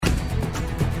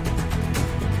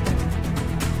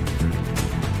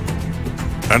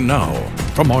And now,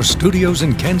 from our studios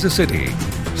in Kansas City,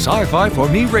 Sci-Fi for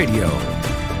Me Radio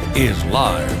is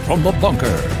live from the bunker.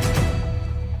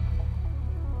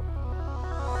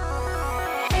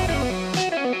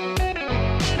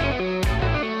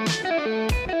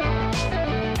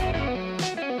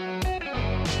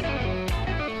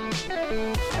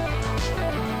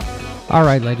 All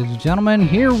right, ladies and gentlemen,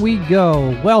 here we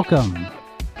go. Welcome.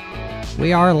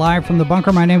 We are live from the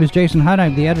bunker. My name is Jason Hunt.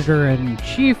 I'm the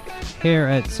editor-in-chief here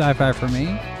at Sci-Fi for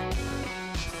Me.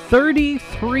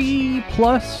 33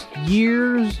 plus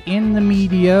years in the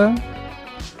media,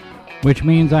 which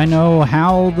means I know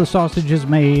how the sausage is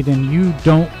made, and you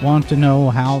don't want to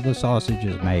know how the sausage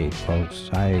is made,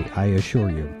 folks. I assure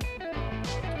you.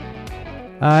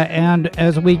 And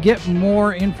as we get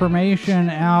more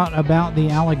information out about the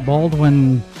Alec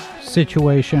Baldwin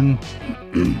situation,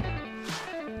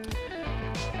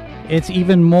 it's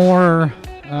even more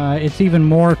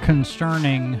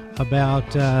concerning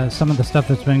about some of the stuff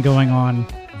that's been going on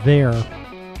there.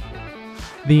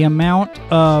 The amount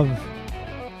of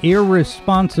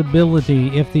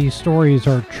irresponsibility, if these stories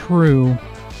are true,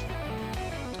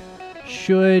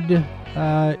 should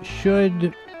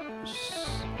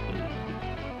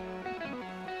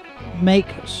make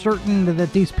certain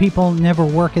that these people never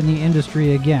work in the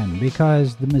industry again,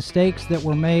 because the mistakes that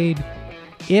were made,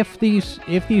 if these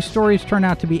stories turn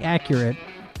out to be accurate,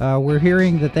 we're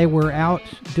hearing that they were out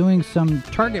doing some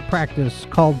target practice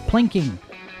called plinking,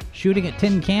 shooting at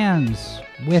tin cans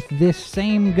with this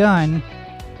same gun.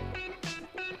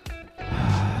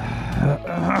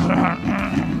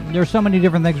 There's so many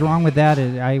different things wrong with that,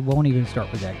 I won't even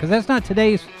start with that, because that's not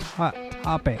today's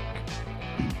topic.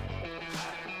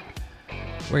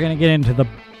 We're going to get into the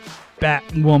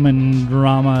Batwoman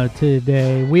drama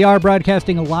today. We are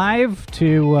broadcasting live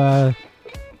to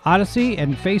Odyssey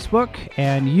and Facebook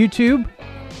and YouTube.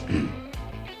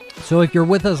 So if you're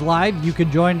with us live, you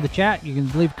can join the chat. You can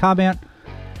leave a comment.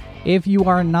 If you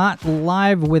are not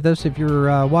live with us, if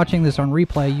you're watching this on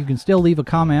replay, you can still leave a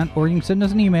comment, or you can send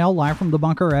us an email,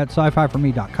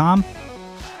 livefromthebunker@scififorme.com.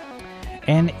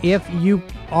 And if you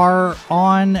are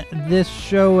on this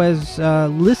show as a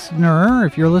listener,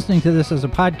 if you're listening to this as a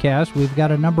podcast, we've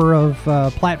got a number of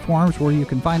platforms where you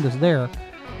can find us there.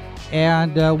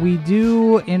 And we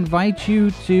do invite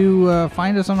you to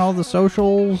find us on all the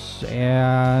socials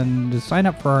and sign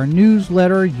up for our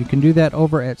newsletter. You can do that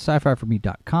over at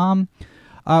scififorme.com.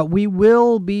 We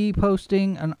will be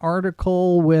posting an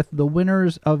article with the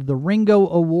winners of the Ringo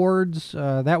Awards.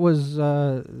 That was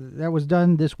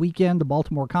done this weekend, the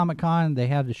Baltimore Comic-Con. They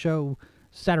had a show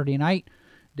Saturday night,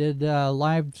 did a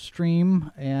live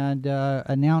stream, and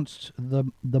announced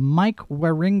the Mike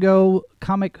Wieringo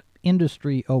Comic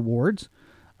Industry Awards.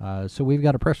 So we've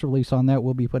got a press release on that.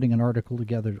 We'll be putting an article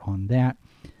together on that.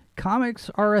 Comics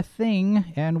are a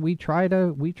thing, and we try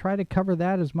to cover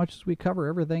that as much as we cover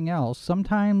everything else.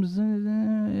 Sometimes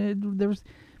there's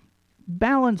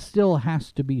balance still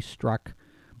has to be struck,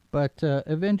 but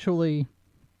eventually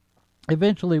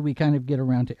we kind of get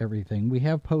around to everything. We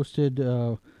have posted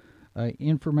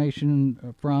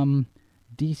information from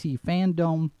DC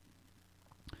Fandom,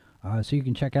 so you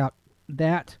can check out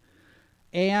that.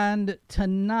 And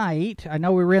tonight, I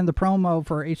know we ran the promo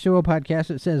for H2O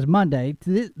Podcast. It says Monday.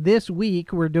 This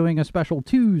week, we're doing a special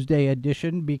Tuesday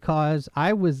edition because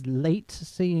I was late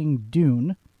seeing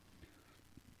Dune.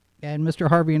 And Mr.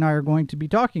 Harvey and I are going to be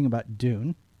talking about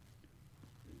Dune.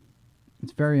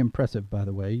 It's very impressive, by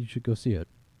the way. You should go see it.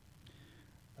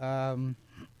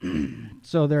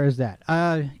 So there is that.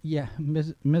 Yeah,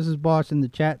 Mrs. Boss in the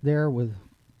chat there with...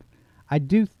 I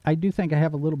do think I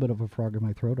have a little bit of a frog in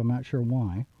my throat. I'm not sure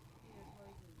why.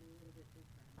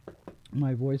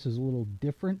 My voice is a little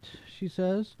different, she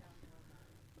says.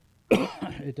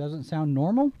 It doesn't sound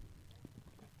normal.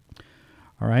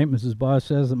 All right, Mrs. Boss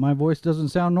says that my voice doesn't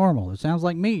sound normal. It sounds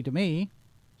like me to me.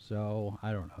 So,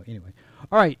 I don't know. Anyway.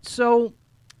 All right, so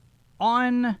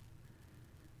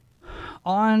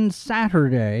on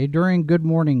Saturday, during Good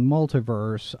Morning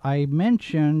Multiverse, I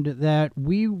mentioned that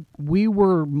we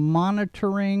were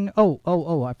monitoring... Oh,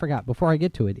 I forgot. Before I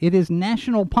get to it, it is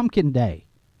National Pumpkin Day.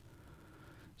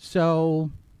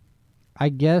 So, I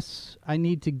guess I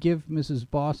need to give Mrs.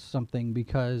 Boss something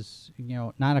because,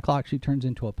 9 o'clock she turns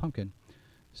into a pumpkin.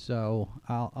 So,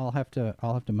 I'll have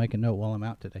to make a note while I'm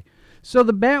out today. So,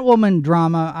 the Batwoman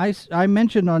drama, I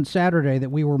mentioned on Saturday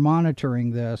that we were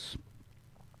monitoring this.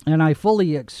 And I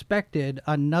fully expected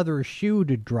another shoe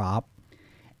to drop,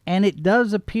 and it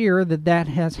does appear that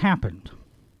has happened.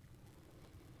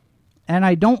 And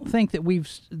I don't think that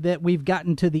we've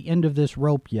gotten to the end of this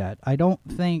rope yet. I don't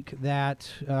think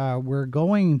that we're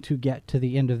going to get to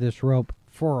the end of this rope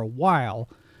for a while,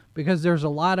 because there's a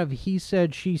lot of he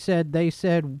said, she said, they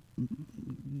said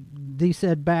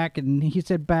back, and he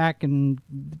said back, and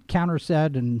counter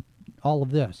said, and all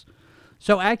of this.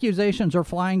 So accusations are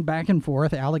flying back and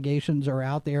forth. Allegations are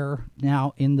out there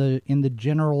now in the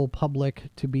general public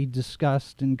to be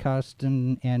discussed and cussed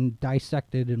and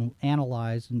dissected and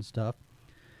analyzed and stuff.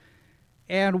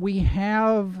 And we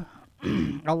have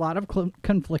a lot of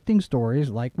conflicting stories,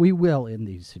 like we will in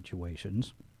these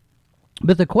situations.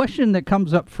 But the question that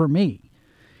comes up for me,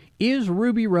 is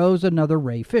Ruby Rose another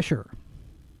Ray Fisher?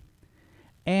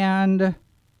 And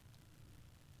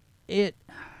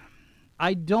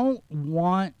I don't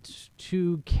want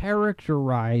to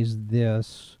characterize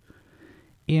this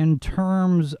in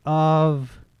terms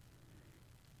of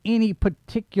any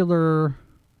particular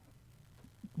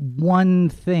one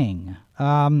thing.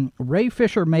 Ray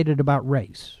Fisher made it about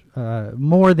race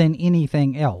more than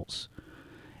anything else.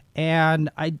 And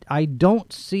I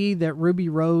don't see that Ruby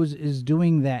Rose is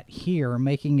doing that here,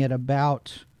 making it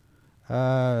about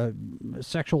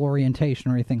sexual orientation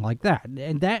or anything like that.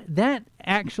 And that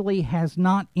actually has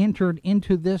not entered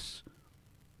into this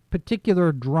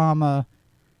particular drama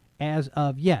as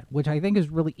of yet, which I think is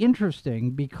really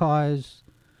interesting, because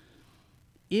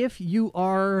if you've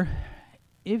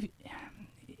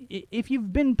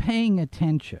been paying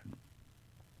attention,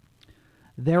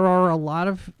 there are a lot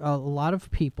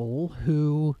of people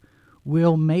who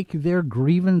will make their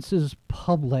grievances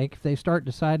public if they start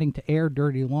deciding to air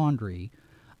dirty laundry.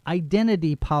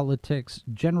 Identity politics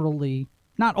generally,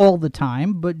 not all the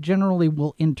time, but generally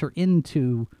will enter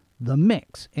into the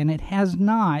mix. And it has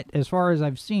not, as far as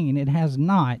I've seen, it has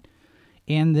not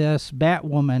in this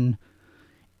Batwoman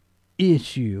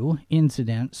issue,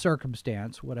 incident,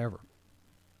 circumstance, whatever.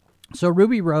 So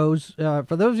Ruby Rose, for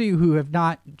those of you who have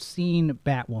not seen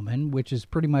Batwoman, which is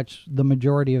pretty much the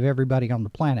majority of everybody on the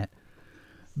planet,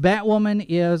 Batwoman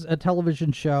is a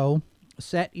television show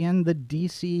set in the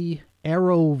DC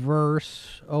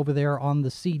Arrowverse over there on the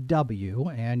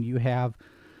CW, and you have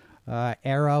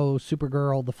Arrow,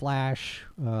 Supergirl, The Flash,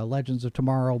 Legends of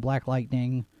Tomorrow, Black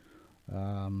Lightning,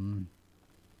 Batwoman.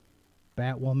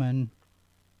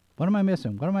 What am I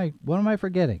missing? What am I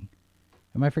forgetting?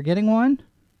 Am I forgetting one?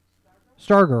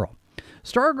 Stargirl.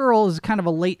 Stargirl is kind of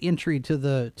a late entry to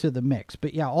the mix,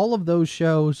 but yeah, all of those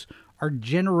shows are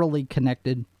generally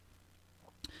connected.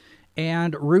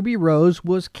 And Ruby Rose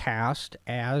was cast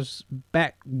as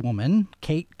Batwoman,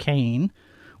 Kate Kane,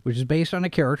 which is based on a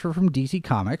character from DC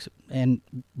Comics, and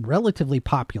relatively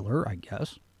popular, I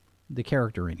guess, the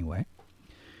character anyway.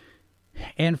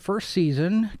 And first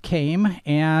season came,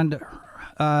 and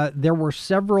there were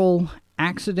several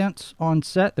accidents on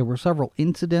set. There were several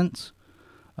incidents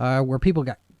where people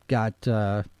got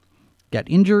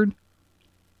injured,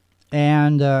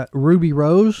 and Ruby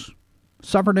Rose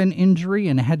suffered an injury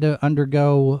and had to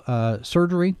undergo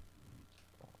surgery,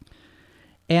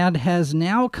 and has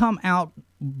now come out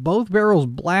both barrels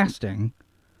blasting,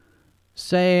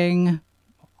 saying,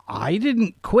 I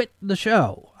didn't quit the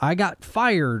show. I got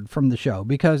fired from the show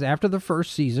because after the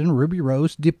first season, Ruby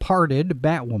Rose departed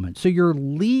Batwoman. So your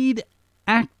lead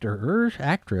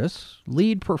actress,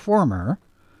 lead performer,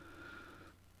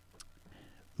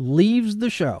 leaves the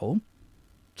show.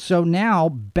 So now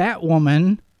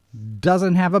Batwoman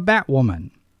doesn't have a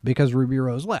Batwoman because Ruby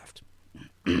Rose left.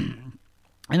 And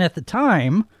at the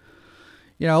time,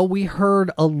 we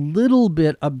heard a little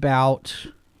bit about,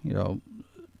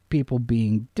 people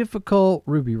being difficult.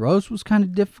 Ruby Rose was kind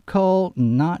of difficult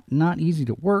and not easy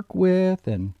to work with,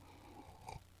 and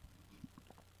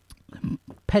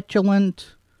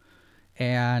petulant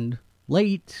and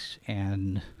late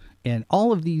and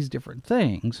all of these different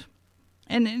things.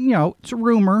 And it's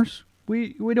rumors.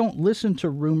 We don't listen to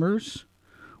rumors.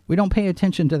 We don't pay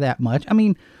attention to that much. I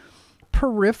mean,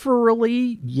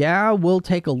 peripherally, yeah, we'll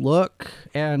take a look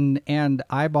and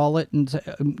eyeball it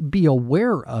and be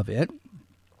aware of it.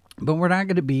 But we're not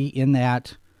going to be in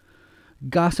that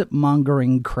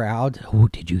gossip-mongering crowd. Oh,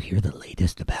 did you hear the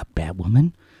latest about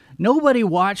Batwoman? Nobody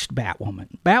watched Batwoman.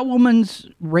 Batwoman's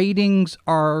ratings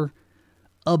are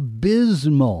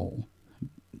abysmal.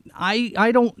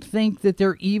 I don't think that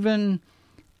they're even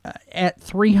at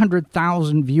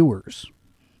 300,000 viewers.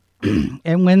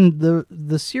 And when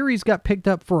the series got picked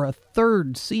up for a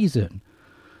third season,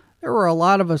 there were a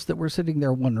lot of us that were sitting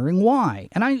there wondering why.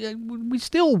 And we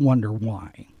still wonder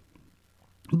why.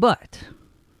 But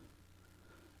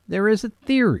there is a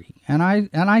theory, and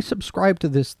I subscribe to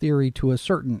this theory to a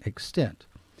certain extent.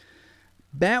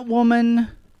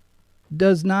 Batwoman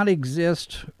does not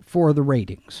exist for the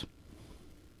ratings.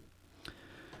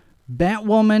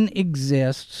 Batwoman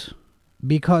exists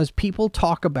because people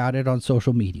talk about it on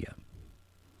social media.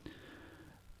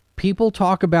 People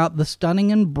talk about the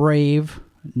stunning and brave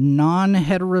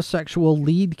non-heterosexual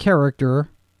lead character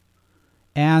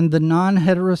and the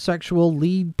non-heterosexual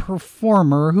lead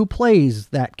performer who plays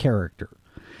that character.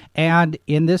 And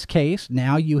in this case,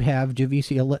 now you have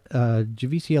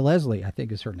Javicia Leslie, I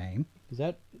think is her name. Is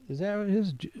that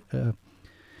his?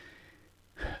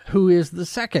 Who is the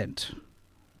second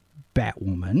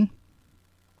Batwoman.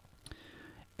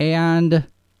 And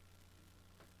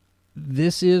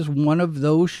this is one of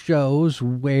those shows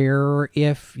where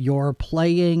if you're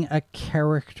playing a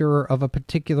character of a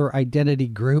particular identity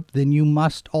group, then you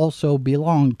must also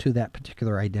belong to that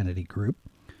particular identity group.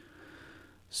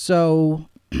 So,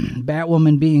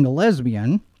 Batwoman being a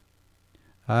lesbian,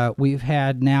 we've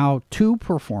had now two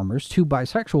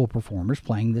bisexual performers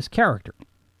playing this character.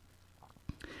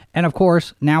 And of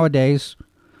course, nowadays,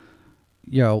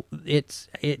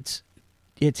 it's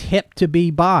hip to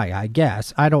be bi, I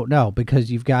guess. I don't know,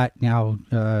 because you've got now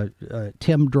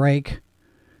Tim Drake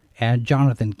and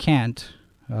Jonathan Kent,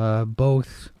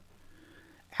 both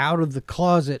out of the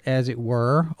closet, as it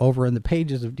were, over in the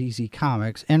pages of DC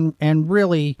Comics. And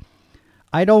really,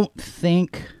 I don't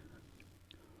think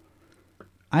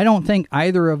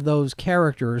either of those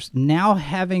characters, now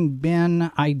having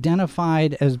been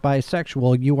identified as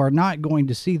bisexual, you are not going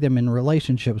to see them in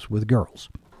relationships with girls.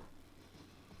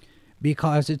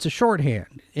 Because it's a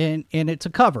shorthand, and it's a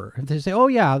cover. If they say, oh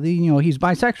yeah, he's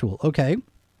bisexual. Okay,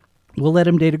 we'll let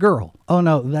him date a girl. Oh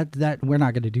no, that we're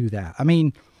not going to do that. I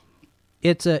mean,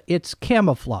 it's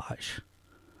camouflage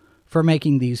for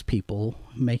making these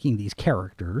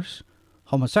characters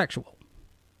homosexual.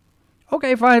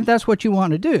 Okay, fine. If that's what you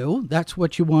want to do, that's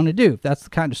what you want to do. If that's the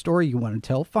kind of story you want to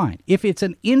tell, fine. If it's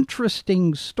an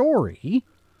interesting story,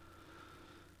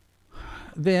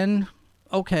 then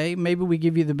okay, maybe we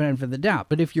give you the benefit of the doubt.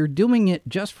 But if you're doing it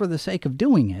just for the sake of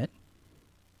doing it,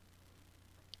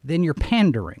 then you're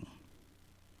pandering.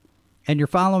 And you're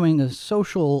following a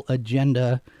social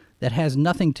agenda that has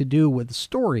nothing to do with the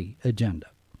story agenda.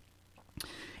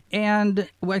 And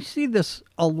I see this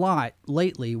a lot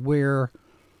lately where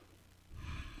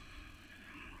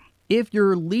if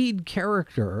your lead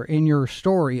character in your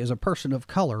story is a person of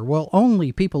color, well,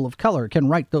 only people of color can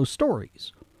write those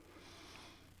stories.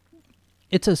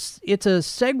 It's a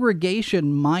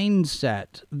segregation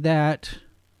mindset that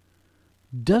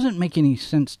doesn't make any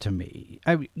sense to me.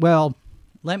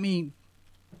 Let me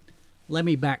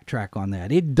backtrack on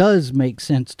that. It does make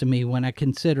sense to me when I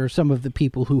consider some of the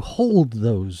people who hold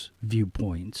those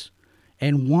viewpoints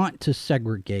and want to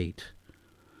segregate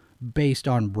based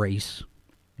on race,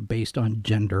 based on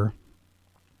gender,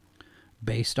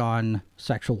 based on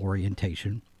sexual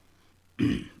orientation.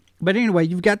 But anyway,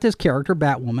 you've got this character,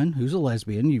 Batwoman, who's a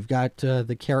lesbian. You've got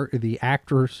the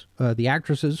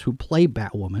actresses who play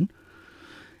Batwoman.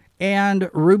 And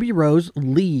Ruby Rose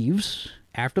leaves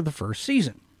after the first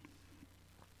season.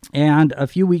 And a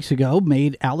few weeks ago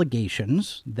made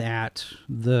allegations that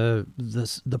the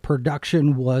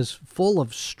production was full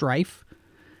of strife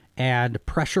and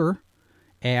pressure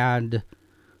and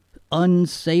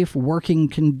unsafe working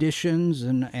conditions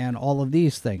and all of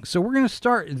these things. So we're going to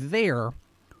start there.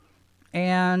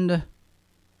 And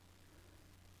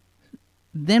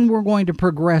then we're going to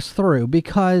progress through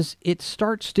because it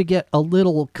starts to get a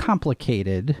little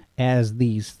complicated as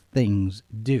these things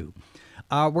do.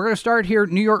 We're going to start here at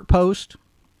New York Post.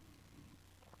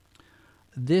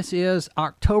 This is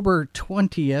October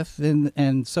 20th,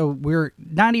 and so we're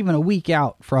not even a week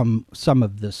out from some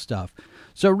of this stuff.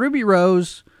 So Ruby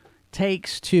Rose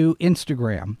takes to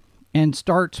Instagram and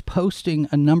starts posting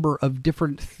a number of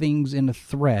different things in a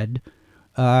thread,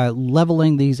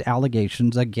 leveling these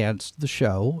allegations against the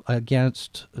show,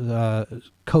 against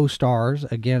co-stars,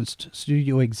 against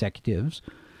studio executives.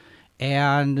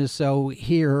 And so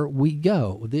here we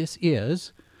go. This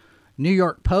is New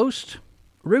York Post.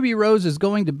 Ruby Rose is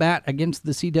going to bat against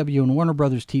the CW and Warner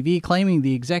Brothers TV, claiming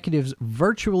the executives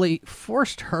virtually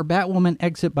forced her Batwoman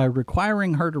exit by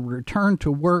requiring her to return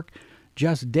to work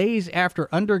just days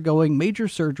after undergoing major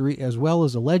surgery, as well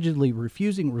as allegedly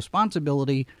refusing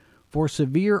responsibility for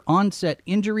severe onset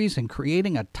injuries and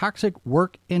creating a toxic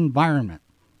work environment.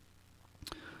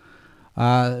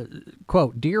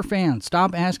 Quote, "Dear fans,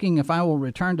 stop asking if I will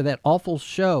return to that awful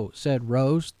show," said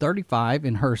Rose, 35,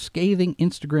 in her scathing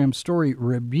Instagram story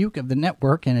rebuke of the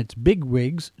network and its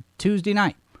bigwigs Tuesday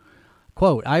night.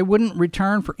 Quote, "I wouldn't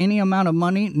return for any amount of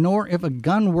money, nor if a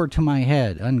gun were to my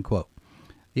head," unquote.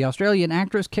 The Australian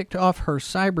actress kicked off her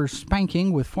cyber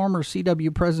spanking with former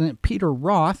CW president Peter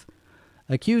Roth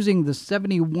accusing the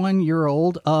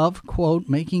 71-year-old of, quote,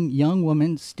 making young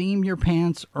women steam your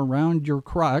pants around your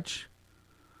crotch.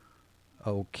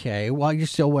 Okay, while you're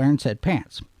still wearing said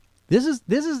pants.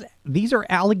 These are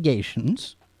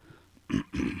allegations.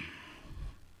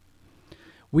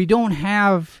 We don't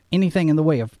have anything in the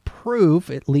way of proof,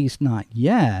 at least not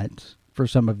yet, for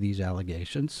some of these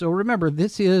allegations. So remember,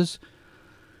 this is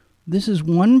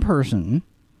one person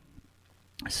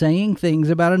saying things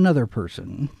about another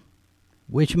person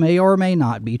which may or may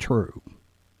not be true.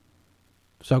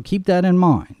 So keep that in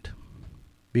mind,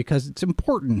 because it's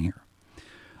important here.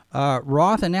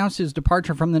 Roth announced his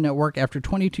departure from the network after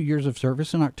 22 years of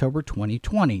service in October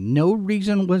 2020. No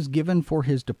reason was given for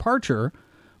his departure,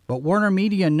 but Warner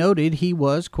Media noted he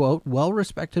was, quote, well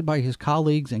respected by his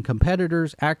colleagues and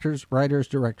competitors, actors, writers,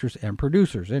 directors, and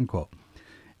producers, end quote.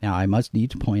 Now, I must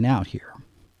need to point out here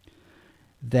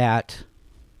that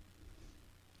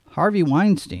Harvey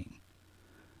Weinstein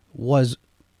was,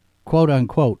 quote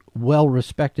unquote, well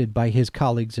respected by his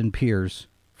colleagues and peers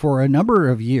for a number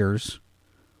of years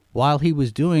while he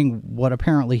was doing what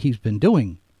apparently he's been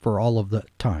doing for all of the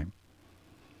time.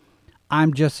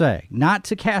 I'm just saying, not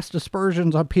to cast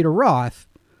aspersions on Peter Roth,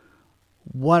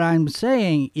 what I'm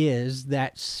saying is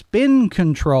that spin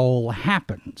control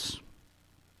happens.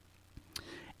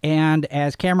 And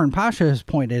as Cameron Pasha has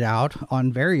pointed out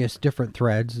on various different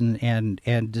threads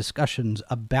and discussions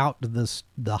about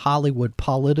the Hollywood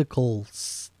political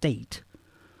state,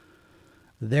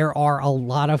 there are a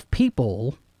lot of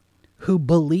people who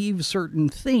believe certain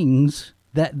things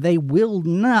that they will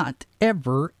not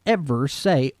ever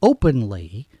say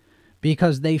openly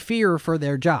because they fear for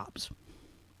their jobs.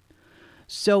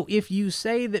 So if you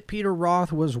say that Peter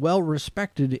Roth was well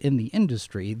respected in the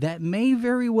industry, that may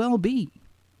very well be.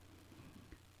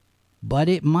 But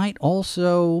it might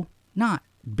also not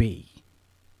be,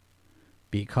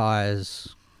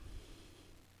 because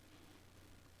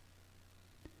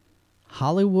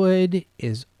Hollywood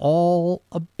is all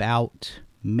about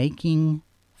making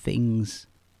things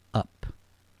up.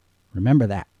 Remember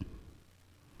that.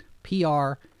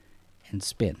 PR and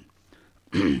spin.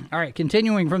 All right,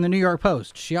 continuing from the New York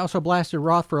Post. She also blasted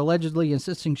Roth for allegedly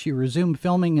insisting she resumed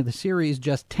filming of the series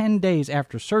just 10 days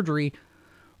after surgery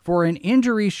for an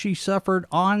injury she suffered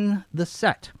on the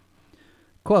set.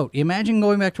 Quote, imagine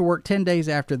going back to work 10 days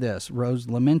after this, Rose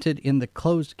lamented in the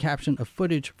closed caption of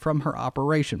footage from her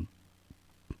operation.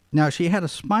 Now, she had a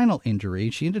spinal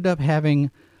injury. She ended up having,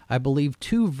 I believe,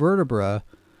 2 vertebrae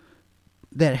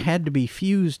that had to be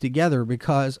fused together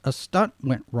because a stunt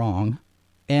went wrong,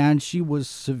 and she was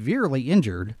severely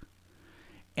injured.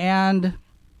 And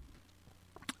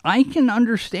I can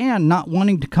understand not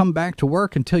wanting to come back to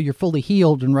work until you're fully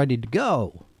healed and ready to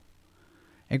go.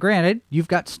 And granted, you've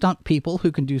got stunt people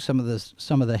who can do some of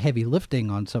the heavy lifting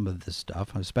on some of this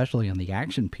stuff, especially on the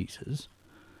action pieces.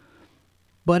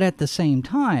 But at the same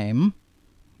time,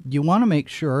 you want to make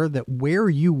sure that where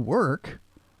you work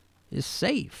is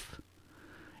safe.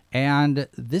 And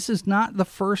this is not the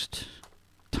first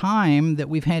time that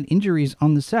we've had injuries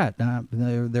on the set.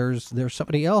 There's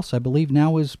somebody else, I believe,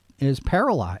 now is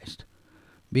paralyzed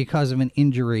because of an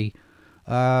injury.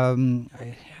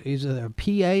 He's a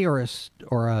PA or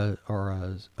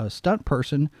a stunt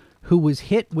person who was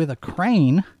hit with a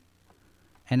crane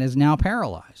and is now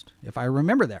paralyzed. If I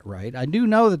remember that right, I do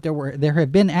know that there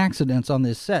have been accidents on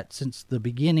this set since the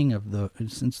beginning of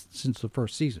since the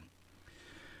first season.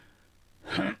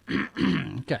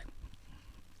 Okay.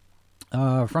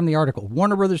 From the article,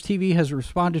 Warner Brothers TV has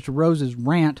responded to Rose's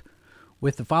rant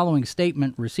with the following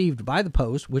statement received by the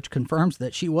Post, which confirms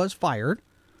that she was fired,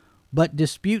 but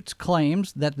disputes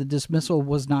claims that the dismissal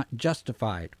was not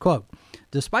justified. Quote,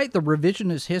 despite the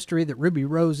revisionist history that Ruby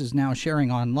Rose is now sharing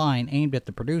online aimed at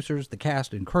the producers, the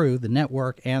cast and crew, the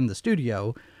network, and the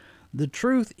studio, the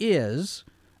truth is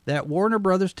that Warner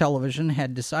Brothers Television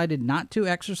had decided not to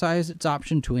exercise its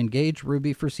option to engage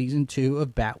Ruby for Season 2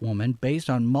 of Batwoman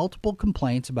based on multiple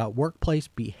complaints about workplace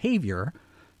behavior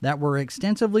that were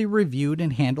extensively reviewed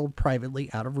and handled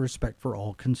privately out of respect for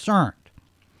all concerned.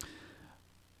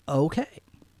 Okay.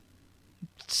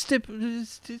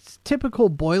 It's typical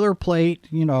boilerplate,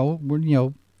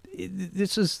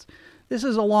 this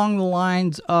is along the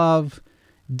lines of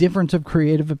difference of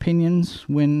creative opinions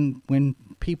when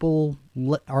people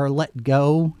are let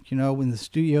go, when the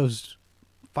studios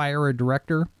fire a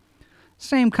director.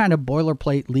 Same kind of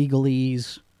boilerplate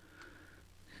legalese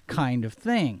kind of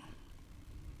thing.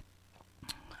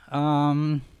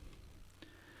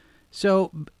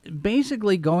 So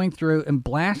basically going through and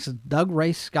blasts Doug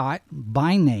Ray Scott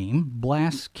by name,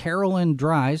 blasts Carolyn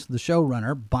Dries, the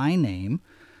showrunner, by name,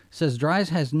 says Dries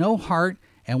has no heart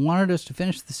and wanted us to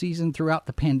finish the season throughout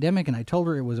the pandemic, and I told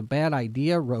her it was a bad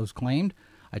idea, Rose claimed.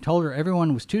 I told her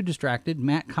everyone was too distracted.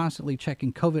 Matt constantly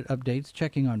checking COVID updates,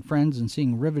 checking on Friends, and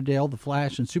seeing Riverdale, The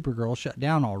Flash, and Supergirl shut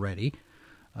down already.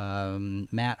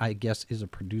 Matt, I guess, is a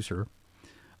producer.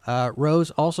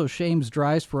 Rose also shames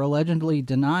Dries for allegedly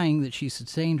denying that she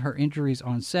sustained her injuries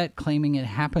on set, claiming it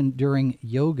happened during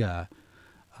yoga.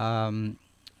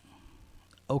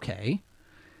 Okay.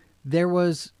 There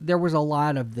was a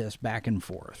lot of this back and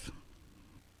forth.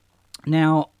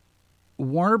 Now,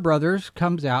 Warner Brothers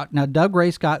comes out. Now, Doug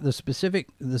Ray Scott, the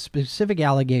specific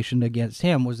allegation against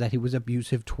him was that he was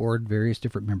abusive toward various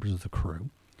different members of the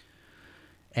crew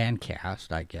and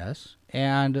cast, I guess.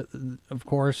 And, of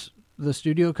course, the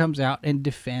studio comes out and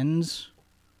defends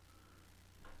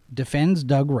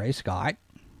Doug Ray Scott.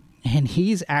 And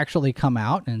he's actually come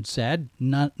out and said,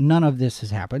 none of this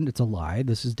has happened. It's a lie.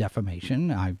 This is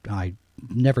defamation. I've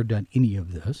never done any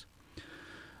of this.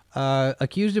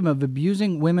 Accused him of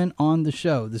abusing women on the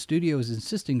show. The studio is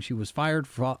insisting she was fired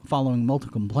following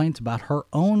multiple complaints about her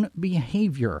own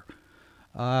behavior.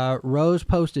 Rose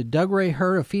posted, Doug Ray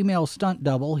heard a female stunt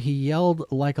double. He yelled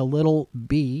like a little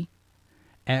bee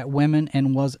at women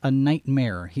and was a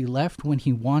nightmare. He left when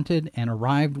he wanted and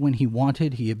arrived when he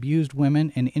wanted. He abused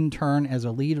women, and in turn, as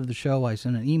a lead of the show, I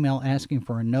sent an email asking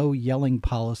for a no yelling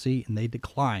policy, and they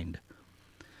declined.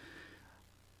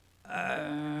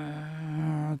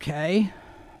 Okay.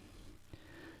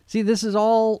 See, this is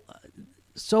all,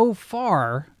 so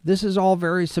far, this is all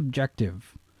very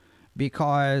subjective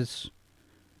because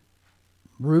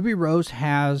Ruby Rose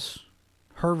has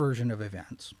her version of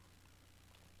events.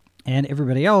 And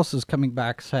everybody else is coming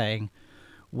back saying,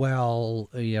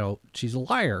 well, she's a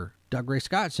liar. Doug Ray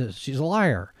Scott says she's a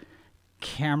liar.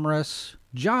 Camrus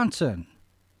Johnson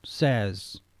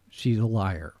says she's a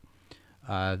liar.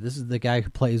 This is the guy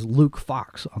who plays Luke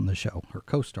Fox on the show, her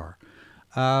co-star.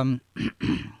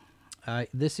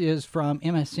 This is from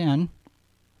MSN.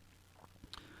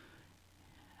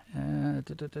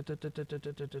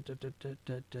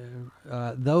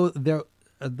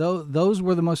 Those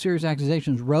were the most serious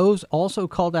accusations. Rose also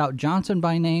called out Johnson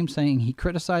by name, saying he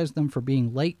criticized them for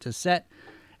being late to set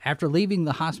after leaving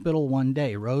the hospital one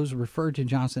day. Rose referred to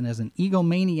Johnson as an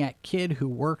egomaniac kid who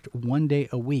worked one day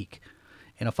a week.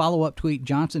 In a follow-up tweet,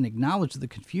 Johnson acknowledged the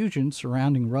confusion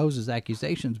surrounding Rose's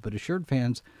accusations, but assured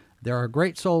fans there are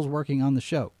great souls working on the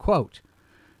show. Quote,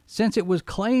 since it was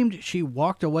claimed she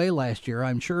walked away last year,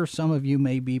 I'm sure some of you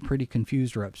may be pretty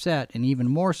confused or upset, and even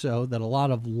more so that a lot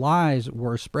of lies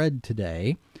were spread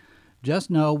today.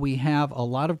 Just know we have a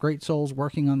lot of great souls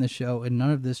working on this show, and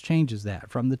none of this changes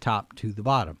that from the top to the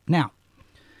bottom. Now,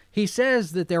 he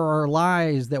says that there are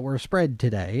lies that were spread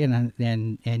today,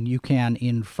 and you can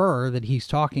infer that he's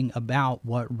talking about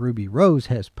what Ruby Rose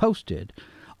has posted,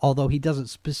 although he doesn't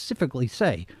specifically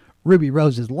say Ruby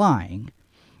Rose is lying.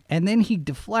 And then he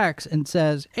deflects and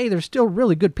says, hey, there's still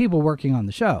really good people working on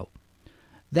the show.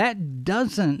 That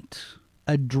doesn't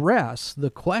address the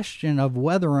question of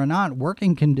whether or not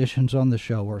working conditions on the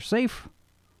show are safe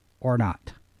or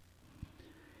not.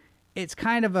 It's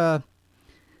kind of a,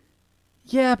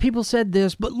 yeah, people said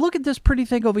this, but look at this pretty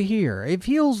thing over here. It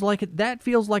feels like that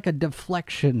feels like a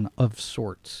deflection of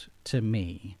sorts to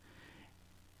me.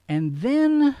 And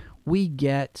then we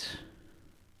get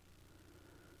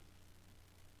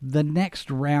the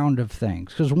next round of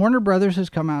things, because Warner Brothers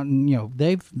has come out and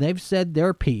they've said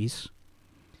their piece,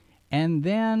 and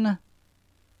then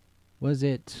was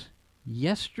it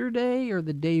yesterday or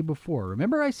the day before?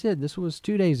 Remember I said this was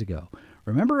 2 days ago.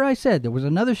 Remember I said there was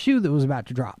another shoe that was about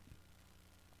to drop,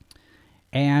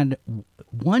 and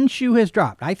one shoe has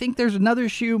dropped. I think there's another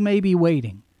shoe maybe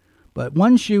waiting, but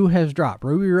one shoe has dropped.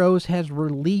 Ruby Rose has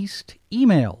released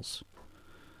emails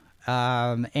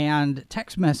and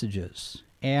text messages.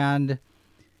 And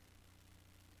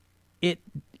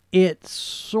it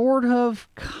sort of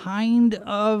kind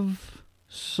of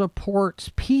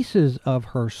supports pieces of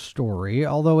her story,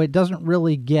 although it doesn't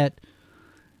really get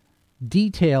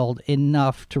detailed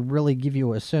enough to really give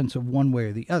you a sense of one way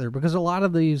or the other, because a lot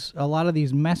of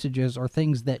these messages are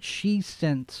things that she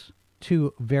sent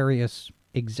to various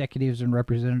executives and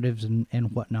representatives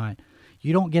and whatnot.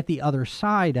 You don't get the other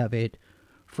side of it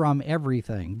from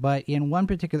everything. But in one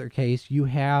particular case, you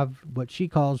have what she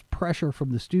calls pressure from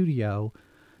the studio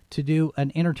to do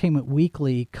an Entertainment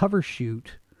Weekly cover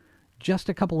shoot just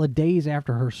a couple of days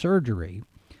after her surgery.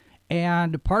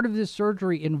 And part of this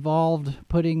surgery involved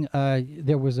putting,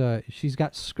 she's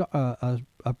got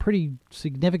a pretty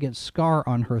significant scar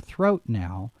on her throat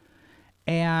now.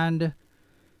 And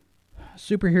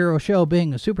superhero show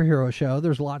being a superhero show,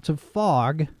 there's lots of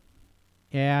fog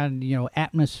and,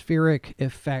 atmospheric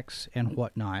effects and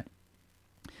whatnot.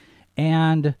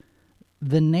 And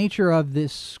the nature of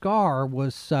this scar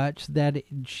was such that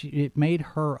it made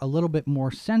her a little bit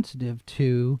more sensitive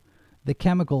to the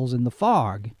chemicals in the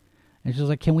fog. And she's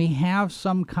like, can we have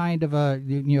some kind of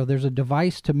there's a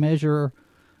device to measure,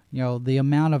 the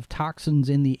amount of toxins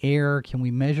in the air. Can we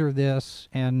measure this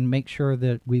and make sure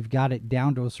that we've got it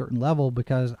down to a certain level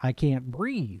because I can't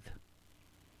breathe?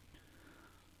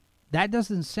 That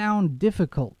doesn't sound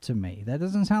difficult to me. That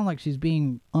doesn't sound like she's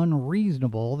being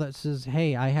unreasonable. That says,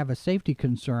 hey, I have a safety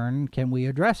concern. Can we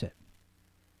address it?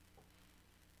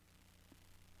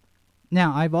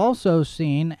 Now, I've also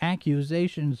seen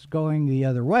accusations going the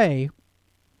other way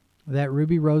that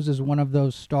Ruby Rose is one of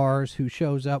those stars who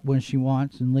shows up when she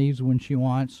wants and leaves when she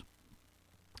wants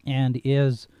and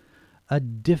is a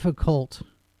difficult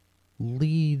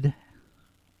lead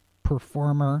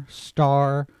performer,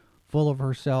 star, full of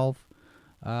herself.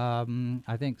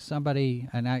 I think somebody,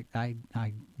 and I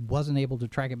wasn't able to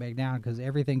track it back down because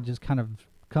everything just kind of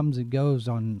comes and goes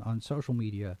on social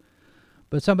media,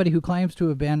 but somebody who claims to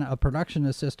have been a production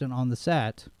assistant on the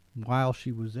set while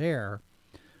she was there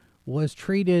was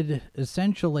treated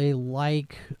essentially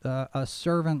like a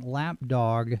servant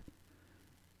lapdog,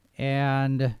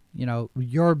 and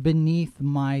you're beneath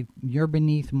my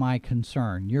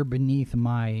concern, you're beneath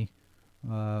my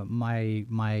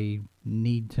my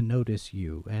need to notice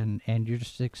you, and you're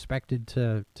just expected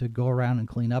to go around and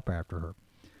clean up after her.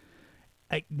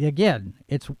 Again,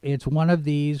 it's one of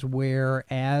these where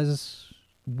as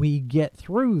we get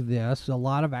through this, a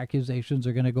lot of accusations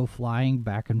are going to go flying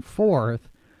back and forth,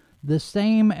 the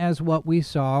same as what we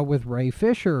saw with Ray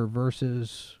Fisher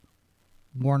versus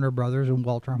Warner Brothers and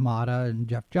Walter Hamada and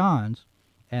Jeff Johns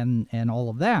and all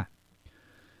of that.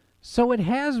 So it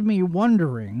has me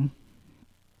wondering,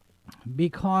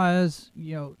 because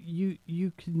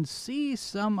you can see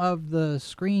some of the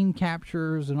screen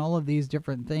captures and all of these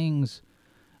different things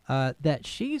that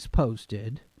she's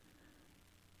posted,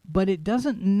 but it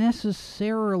doesn't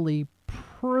necessarily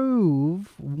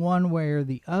prove one way or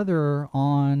the other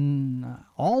on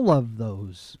all of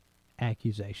those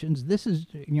accusations. This is,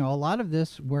 a lot of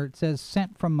this where it says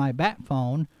sent from my bat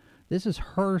phone, this is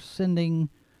her sending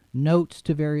notes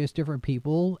to various different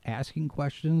people, asking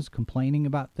questions, complaining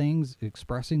about things,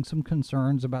 expressing some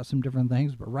concerns about some different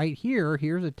things. But right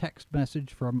here's a text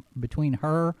message from between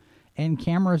her and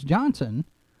Camrus Johnson,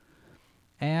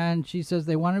 and she says,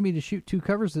 they wanted me to shoot 2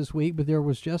 covers this week, but there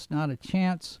was just not a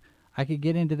chance I could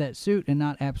get into that suit and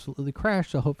not absolutely crash,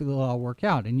 so hopefully it'll all work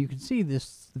out. And you can see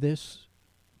this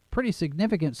pretty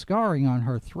significant scarring on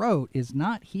her throat is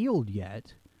not healed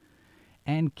yet.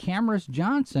 And Camrus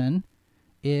Johnson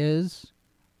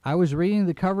I was reading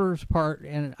the covers part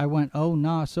and I went, oh,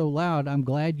 nah, so loud. I'm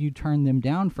glad you turned them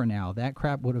down for now. That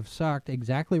crap would have sucked.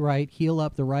 Exactly right. Heal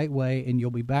up the right way and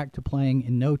you'll be back to playing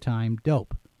in no time.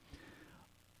 Dope.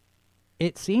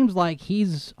 It seems like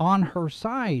he's on her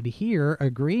side here,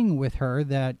 agreeing with her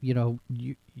that,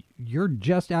 you're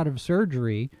just out of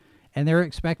surgery and they're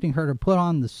expecting her to put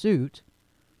on the suit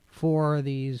for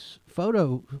these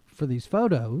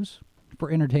photos for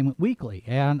Entertainment Weekly.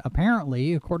 And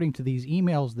apparently, according to these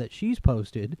emails that she's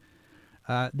posted,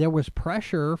 there was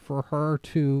pressure for her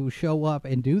to show up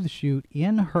and do the shoot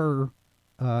in her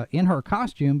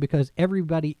costume because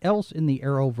everybody else in the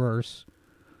Arrowverse,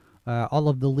 all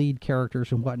of the lead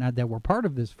characters and whatnot that were part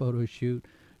of this photo shoot,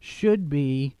 should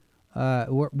be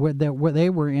where they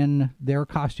were in their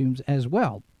costumes as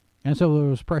well. And so there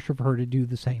was pressure for her to do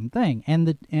the same thing.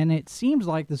 And it seems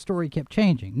like the story kept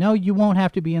changing. No, you won't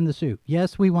have to be in the suit.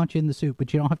 Yes, we want you in the suit,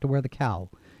 but you don't have to wear the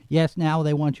cowl. Yes, now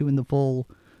they want you in the full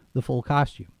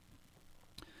costume.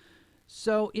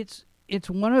 So it's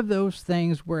one of those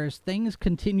things where as things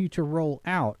continue to roll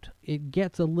out, it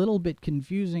gets a little bit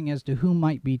confusing as to who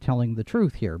might be telling the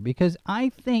truth here, because I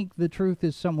think the truth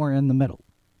is somewhere in the middle.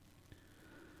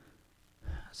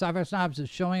 Sci-Fi Snobs is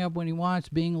showing up when he wants,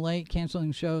 being late,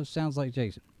 canceling shows, sounds like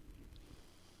Jason.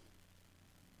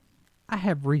 I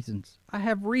have reasons.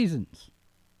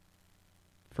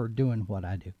 For doing what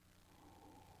I do.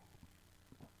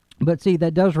 But see,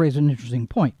 that does raise an interesting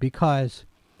point, because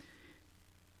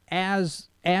as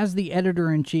the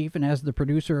editor-in-chief and as the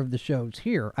producer of the shows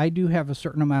here, I do have a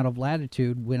certain amount of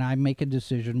latitude when I make a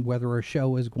decision whether a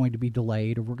show is going to be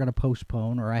delayed or we're going to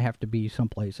postpone or I have to be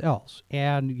someplace else.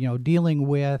 And, dealing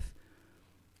with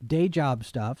day job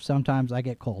stuff, sometimes I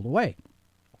get called away.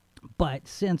 But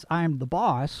since I'm the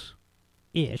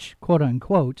boss-ish,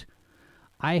 quote-unquote,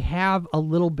 I have a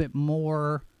little bit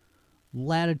more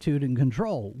latitude and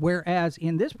control. Whereas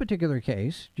in this particular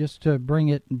case, just to bring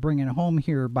it home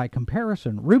here by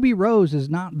comparison, Ruby Rose is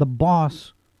not the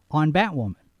boss on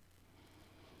Batwoman.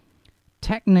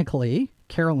 Technically,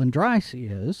 Carolyn Dreiss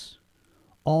is,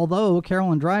 although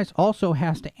Carolyn Dreiss also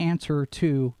has to answer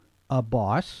to a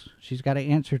boss. She's got to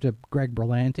answer to Greg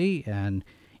Berlanti and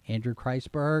Andrew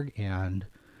Kreisberg and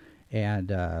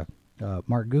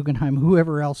Mark Guggenheim,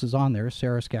 whoever else is on there,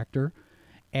 Sarah Schechter.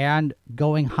 And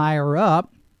going higher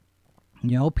up,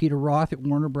 Peter Roth at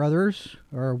Warner Brothers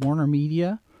or Warner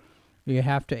Media. You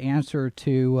have to answer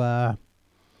to,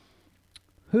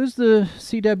 who's the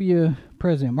CW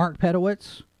president? Mark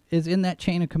Pedowitz is in that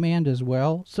chain of command as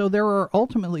well. So there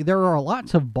are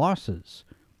lots of bosses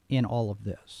in all of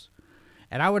this.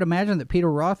 And I would imagine that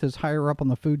Peter Roth is higher up on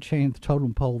the food chain, the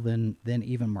totem pole, than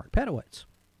even Mark Pedowitz.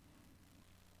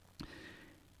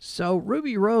 So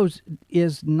Ruby Rose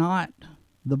is not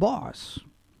the boss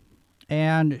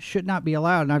and should not be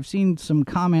allowed. And I've seen some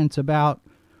comments about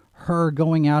her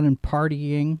going out and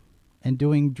partying and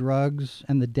doing drugs,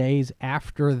 and the days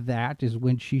after that is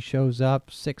when she shows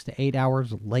up 6 to 8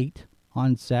 hours late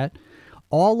on set.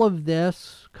 All of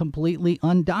this completely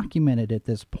undocumented at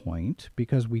this point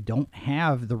because we don't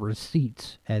have the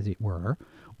receipts, as it were.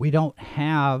 We don't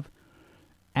have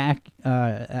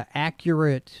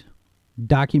accurate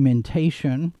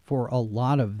documentation for a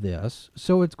lot of this.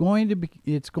 So it's going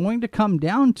to come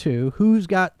down to who's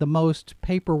got the most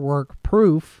paperwork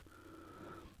proof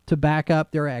to back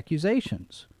up their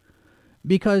accusations.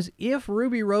 Because if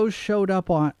Ruby Rose showed up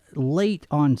late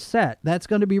on set, that's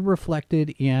going to be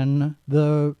reflected in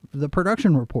the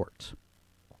production reports.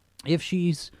 If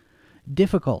she's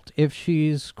difficult, if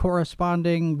she's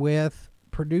corresponding with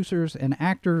producers and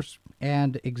actors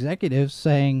and executives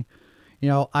saying,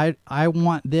 I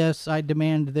want this, I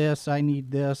demand this, I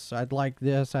need this, I'd like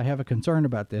this, I have a concern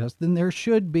about this, then there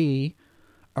should be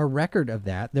a record of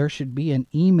that. There should be an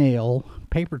email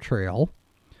paper trail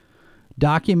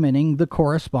documenting the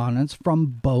correspondence from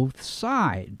both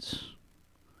sides.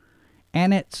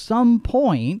 And at some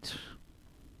point,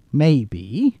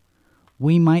 maybe,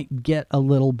 we might get a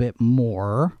little bit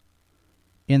more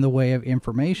in the way of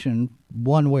information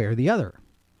one way or the other.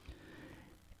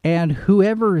 And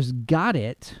whoever's got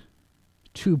it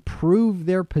to prove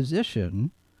their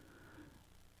position,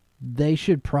 they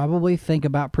should probably think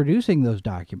about producing those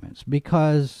documents,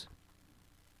 because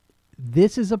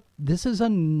this is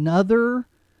another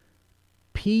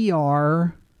PR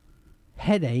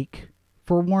headache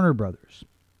for Warner Brothers.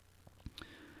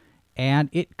 And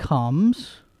it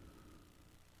comes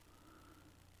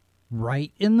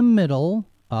right in the middle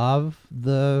of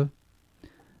the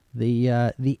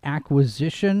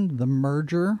acquisition, the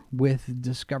merger with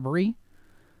Discovery.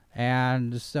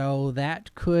 And so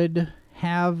that could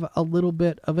have a little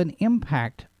bit of an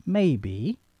impact,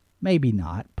 maybe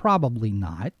not, probably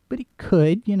not, but it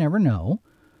could, you never know.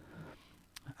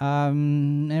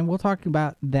 And we'll talk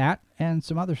about that and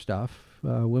some other stuff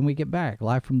when we get back.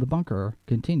 Live from the Bunker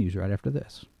continues right after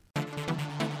this.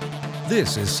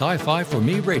 This is Sci-Fi for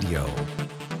Me Radio.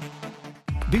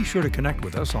 Be sure to connect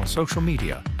with us on social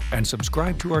media and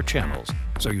subscribe to our channels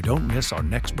so you don't miss our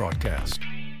next broadcast.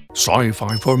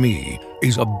 Sci-Fi for Me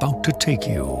is about to take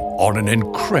you on an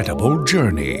incredible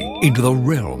journey into the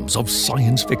realms of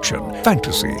science fiction,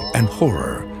 fantasy, and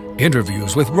horror.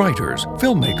 Interviews with writers,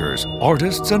 filmmakers,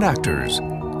 artists, and actors.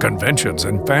 Conventions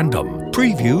and fandom.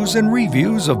 Previews and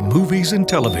reviews of movies and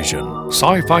television.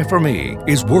 Sci-Fi for Me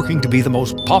is working to be the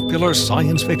most popular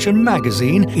science fiction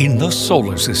magazine in the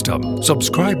solar system.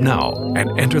 Subscribe now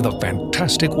and enter the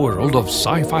fantastic world of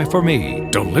Sci-Fi for Me,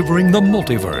 delivering the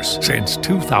multiverse since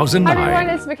 2009. Hi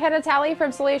everyone, it's McKenna Talley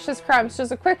from Salacious Crumbs.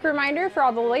 Just a quick reminder for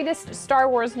all the latest Star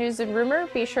Wars news and rumor,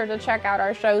 be sure to check out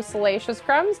our show Salacious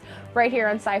Crumbs right here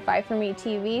on Sci-Fi for Me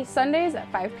TV, Sundays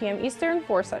at 5 p.m. Eastern,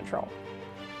 4 Central.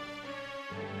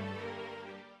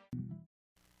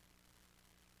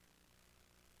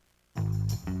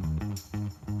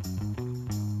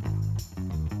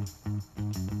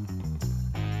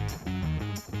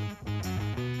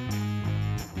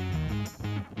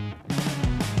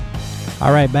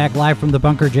 All right, back live from the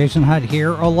bunker. Jason Hutt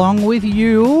here, along with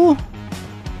you.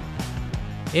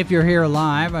 If you're here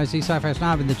live, I see Sci-Fi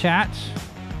Snob in the chat.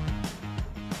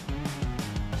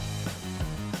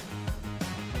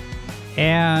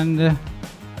 And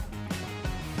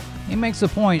he makes the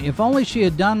point, if only she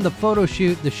had done the photo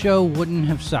shoot, the show wouldn't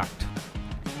have sucked.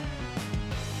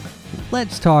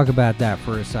 Let's talk about that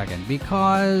for a second,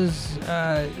 because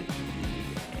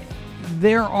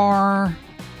there are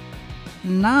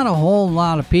not a whole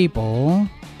lot of people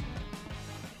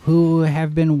who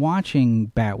have been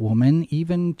watching Batwoman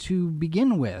even to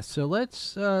begin with. So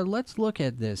let's look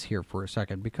at this here for a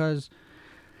second, because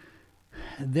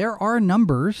there are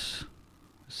numbers.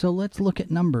 So let's look at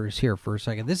numbers here for a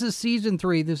second. This is season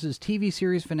 3. This is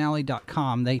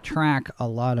TVSeriesFinale.com. They track a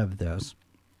lot of this.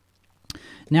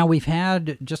 Now we've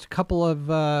had just a couple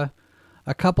of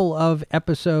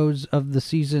episodes of the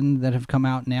season that have come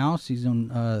out now.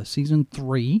 Season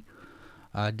 3.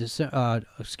 October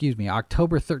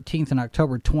 13th and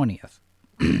October 20th.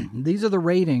 These are the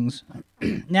ratings.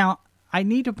 Now, I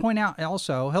need to point out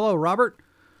also, hello, Robert.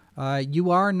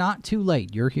 You are not too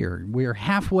late. You're here. We're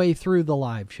halfway through the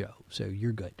live show, so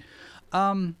you're good.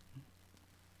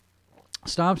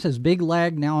 Stop says, big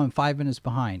lag, now I'm 5 minutes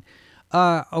behind.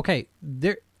 Okay,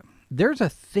 there's a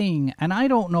thing, and I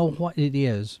don't know what it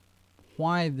is,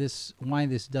 why this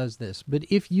does this, but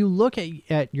if you look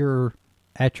at your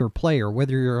player,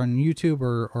 whether you're on YouTube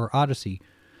or Odyssey,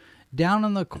 down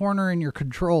in the corner in your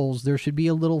controls, there should be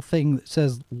a little thing that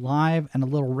says live and a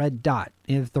little red dot.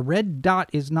 If the red dot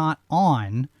is not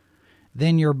on,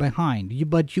 then you're behind.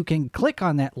 But you can click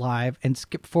on that live and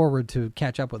skip forward to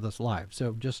catch up with us live.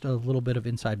 So just a little bit of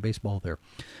inside baseball there.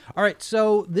 All right,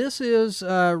 so this is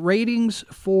ratings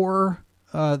for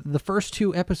the first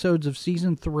 2 episodes of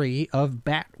Season 3 of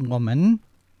Batwoman.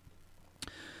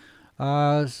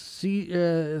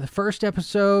 The first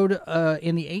episode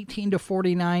in the 18 to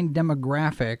 49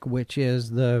 demographic, which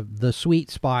is the sweet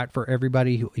spot for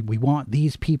everybody. We want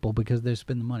these people because they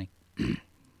spend the money.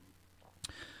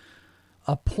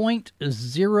 A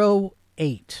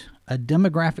 0.08, a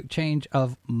demographic change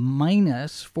of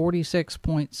minus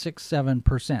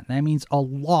 46.67%. That means a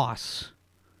loss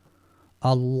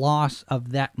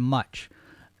of that much.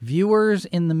 Viewers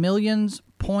in the millions,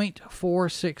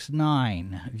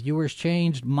 0.469. Viewers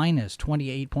changed, minus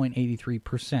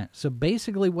 28.83%. So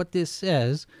basically what this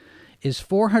says is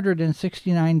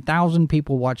 469,000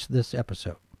 people watched this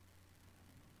episode.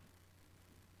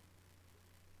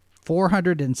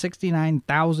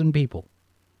 469,000 people.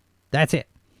 That's it.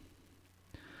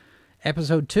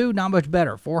 Episode 2, not much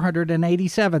better.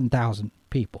 487,000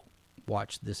 people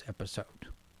watched this episode.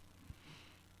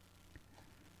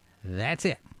 That's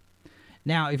it.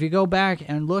 Now, if you go back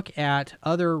and look at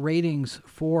other ratings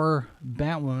for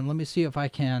Batwoman, let me see if I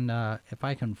can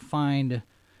find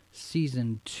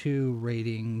season 2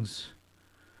 ratings.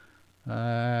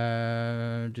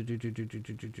 I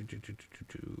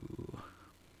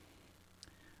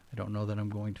don't know that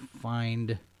I'm going to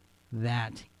find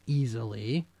that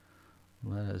easily.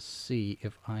 Let us see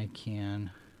if I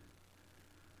can.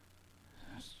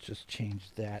 Let's just change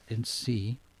that and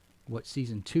see what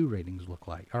season 2 ratings look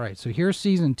like. All right, so here's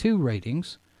season 2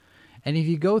 ratings. And if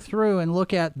you go through and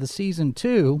look at the season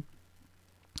 2,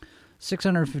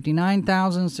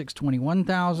 659,000,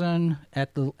 621,000.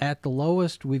 At the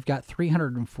lowest, we've got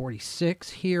 346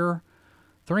 here.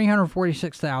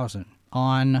 346,000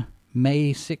 on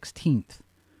May 16th.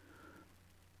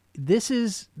 These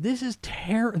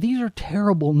are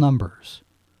terrible numbers.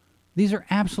 These are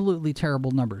absolutely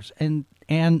terrible numbers. And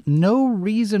no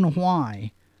reason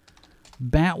why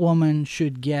Batwoman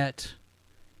should get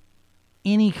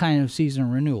any kind of season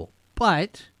renewal.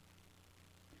 But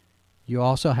you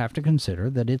also have to consider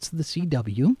that it's the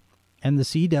CW, and the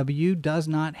CW does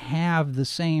not have the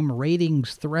same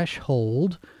ratings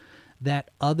threshold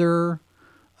that other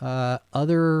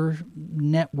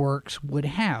networks would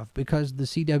have, because the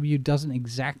CW doesn't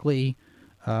exactly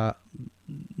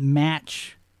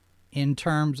match in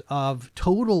terms of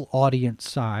total audience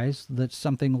size that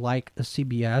something like a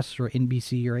CBS or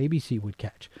NBC or ABC would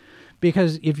catch.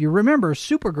 Because if you remember,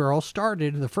 Supergirl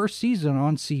started the first season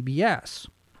on CBS,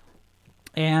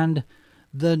 and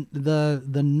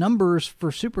the numbers for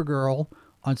Supergirl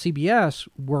on CBS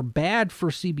were bad for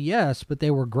CBS, but they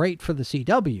were great for the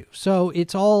CW. So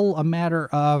it's all a matter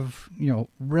of,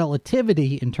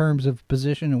 relativity in terms of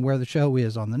position and where the show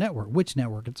is on the network, which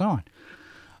network it's on.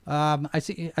 I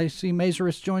see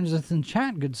Mazarus joins us in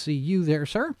chat. Good to see you there,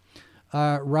 sir.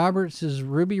 Robert says,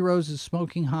 Ruby Rose is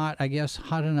smoking hot. I guess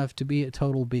hot enough to be a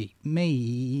total B.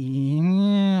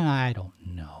 I don't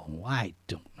know. I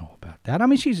don't know about that. I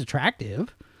mean, she's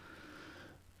attractive.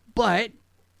 But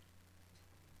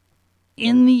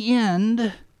in the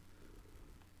end,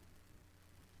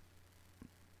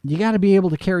 you got to be able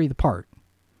to carry the part.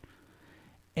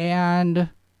 And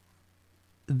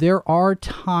there are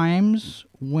times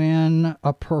when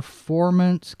a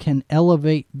performance can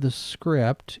elevate the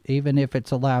script, even if it's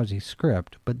a lousy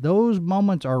script. But those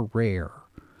moments are rare.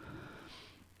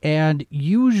 And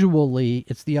usually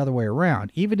it's the other way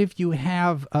around. Even if you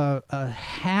have a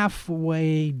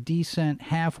halfway decent,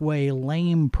 halfway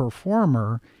lame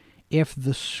performer, if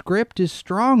the script is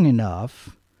strong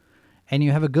enough and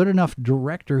you have a good enough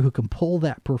director who can pull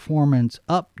that performance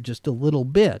up just a little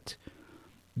bit,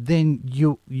 then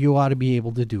you ought to be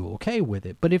able to do okay with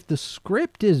it. But if the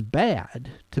script is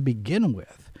bad to begin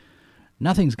with,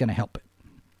 nothing's going to help it.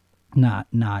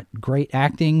 Not great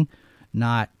acting,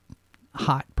 not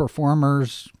hot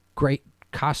performers, great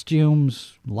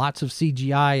costumes, lots of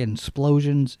CGI and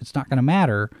explosions. It's not going to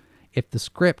matter if the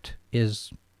script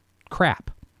is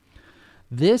crap.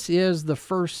 This is the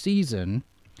first season,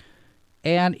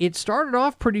 and it started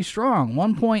off pretty strong.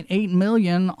 1.8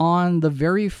 million on the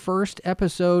very first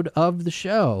episode of the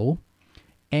show.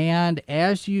 And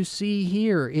as you see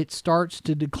here, it starts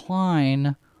to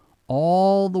decline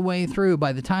all the way through.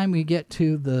 By the time we get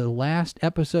to the last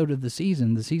episode of the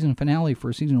season finale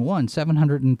for season 1,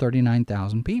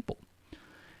 739,000 people.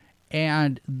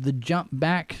 And the jump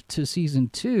back to season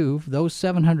 2, those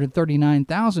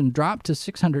 739,000 dropped to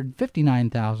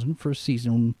 659,000 for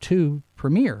season 2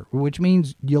 premiere, which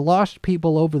means you lost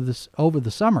people over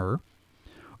the summer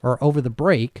or over the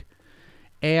break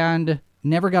and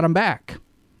never got them back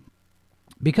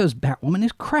because Batwoman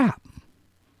is crap.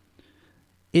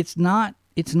 It's not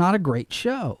a great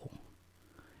show.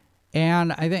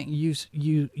 And I think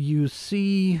you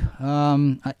see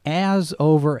Az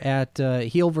over at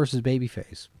Heel versus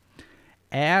Babyface.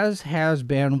 Az has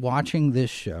been watching this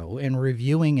show and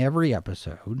reviewing every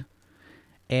episode,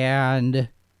 and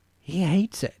he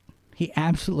hates it. He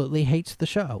absolutely hates the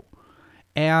show.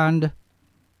 And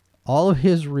all of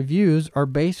his reviews are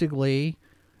basically,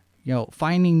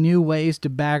 finding new ways to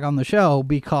bag on the show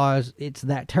because it's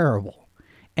that terrible.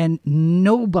 And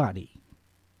nobody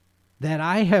that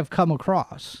I have come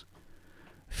across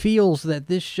feels that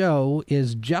this show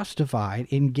is justified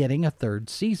in getting a third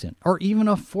season or even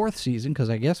a fourth season, because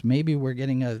I guess maybe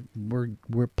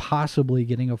we're possibly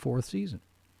getting a fourth season.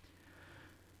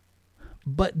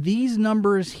 But these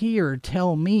numbers here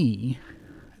tell me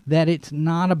that it's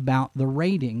not about the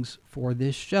ratings for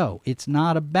this show. It's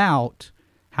not about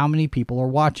how many people are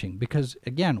watching, because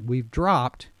again, we've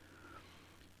dropped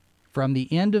from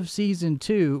the end of season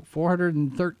 2,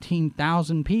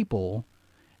 413,000 people,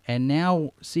 and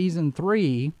now season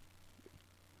 3,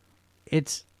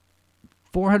 it's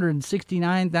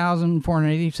 469,000,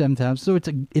 487,000. So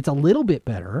it's a little bit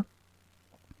better,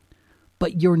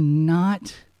 but you're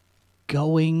not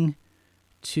going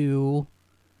to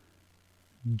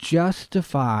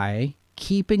justify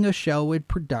keeping a show in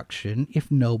production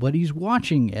if nobody's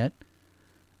watching it,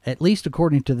 at least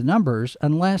according to the numbers,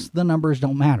 unless the numbers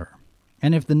don't matter.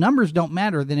 And if the numbers don't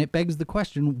matter, then it begs the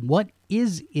question, what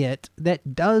is it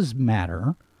that does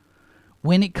matter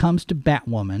when it comes to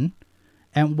Batwoman?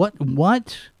 And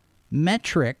what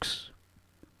metrics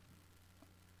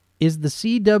is the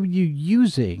CW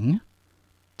using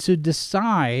to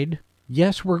decide,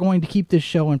 yes, we're going to keep this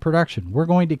show in production. We're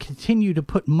going to continue to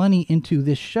put money into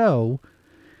this show,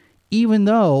 even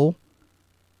though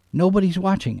nobody's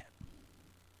watching it.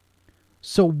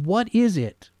 So what is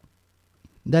it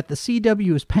that the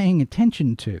CW is paying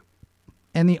attention to?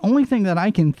 And the only thing that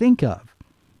I can think of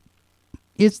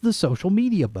is the social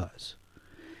media buzz.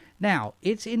 Now,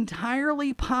 it's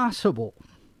entirely possible,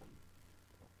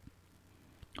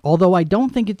 although I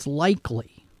don't think it's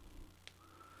likely,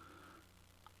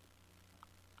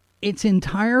 it's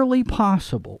entirely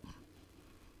possible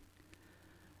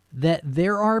that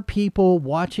there are people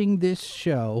watching this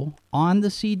show on the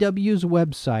CW's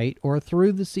website or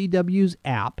through the CW's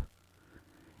app,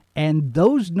 and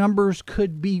those numbers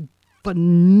could be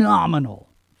phenomenal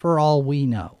for all we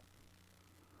know.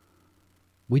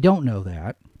 We don't know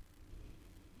that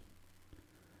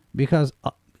because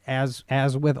as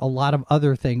with a lot of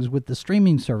other things with the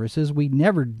streaming services, we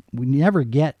never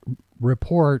get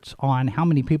reports on how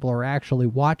many people are actually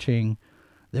watching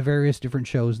the various different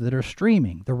shows that are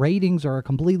streaming. The ratings are a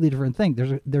completely different thing.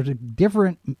 There's a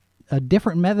different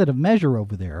method of measure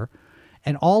over there.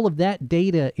 And all of that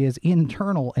data is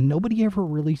internal, and nobody ever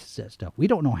releases that stuff. We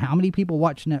don't know how many people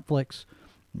watch Netflix,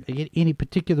 any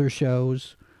particular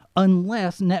shows,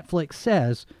 unless Netflix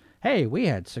says, hey, we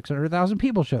had 600,000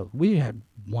 people show. We had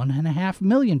 1.5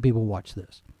 million people watch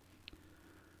this.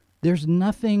 There's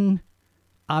nothing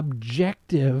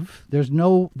objective. There's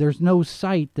no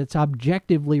site that's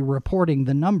objectively reporting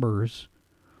the numbers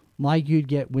like you'd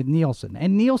get with Nielsen.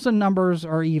 And Nielsen numbers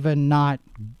are even not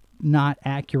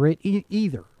accurate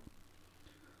either.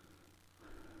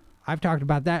 I've talked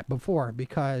about that before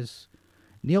because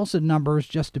Nielsen numbers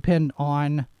just depend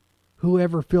on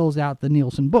whoever fills out the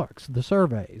Nielsen books, the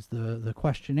surveys, the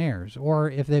questionnaires,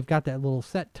 or if they've got that little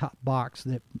set-top box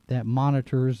that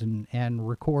monitors and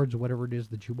records whatever it is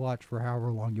that you watch for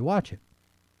however long you watch it.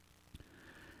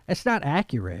 It's not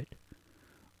accurate,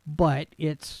 but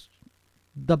it's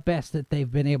the best that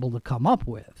they've been able to come up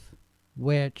with,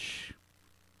 which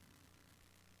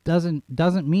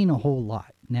doesn't mean a whole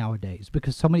lot nowadays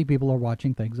because so many people are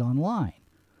watching things online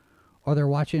or they're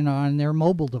watching on their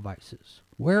mobile devices.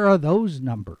 Where are those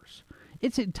numbers?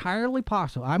 It's entirely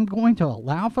possible. I'm going to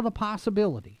allow for the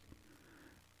possibility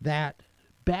that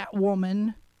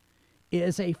Batwoman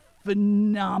is a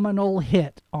phenomenal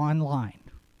hit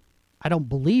online. I don't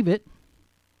believe it,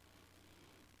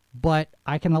 but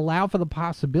I can allow for the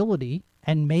possibility,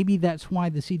 and maybe that's why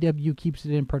the CW keeps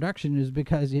it in production, is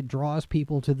because it draws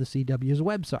people to the CW's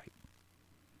website.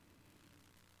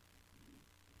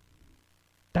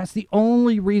 That's the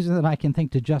only reason that I can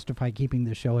think to justify keeping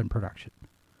this show in production.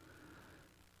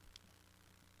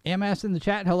 MS in the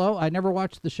chat, hello. I never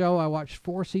watched the show. I watched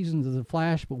 4 seasons of The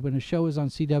Flash, but when a show is on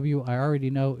CW, I already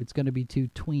know it's going to be too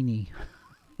tweeny.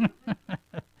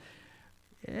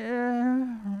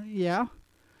 Yeah.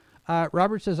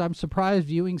 Robert says, I'm surprised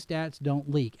viewing stats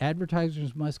don't leak.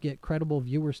 Advertisers must get credible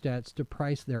viewer stats to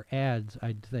price their ads,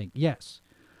 I'd think. Yes.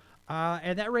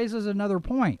 And that raises another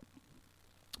point.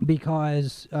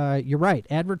 Because you're right,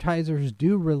 advertisers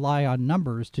do rely on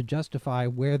numbers to justify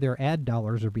where their ad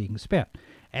dollars are being spent.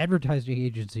 Advertising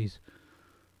agencies,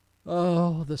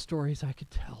 oh, the stories I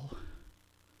could tell.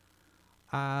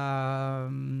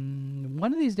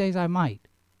 One of these days I might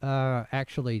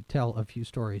actually tell a few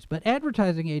stories. But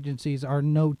advertising agencies are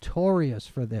notorious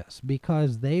for this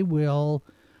because they will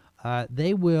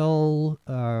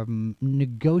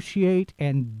negotiate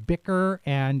and bicker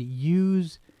and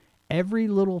use every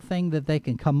little thing that they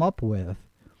can come up with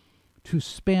to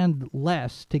spend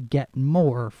less to get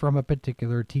more from a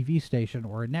particular TV station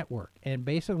or a network. And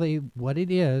basically what it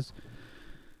is,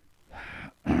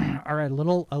 all right, a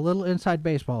little inside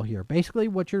baseball here. Basically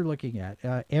what you're looking at,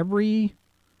 every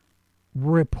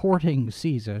reporting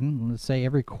season, let's say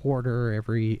every quarter,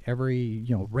 every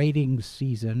ratings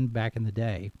season back in the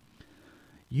day,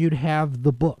 you'd have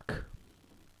the book.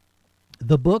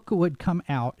 The book would come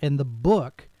out, and the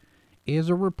book is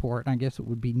a report, and I guess it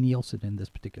would be Nielsen in this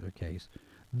particular case.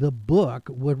 The book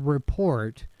would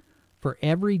report for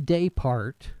every day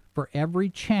part, for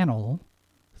every channel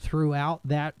throughout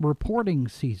that reporting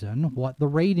season, what the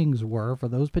ratings were for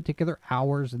those particular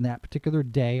hours in that particular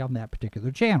day on that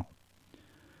particular channel.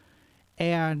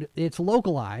 And it's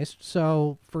localized,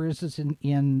 so for instance,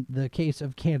 in the case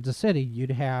of Kansas City,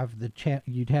 you'd have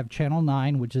Channel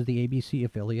 9, which is the ABC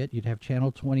affiliate. You'd have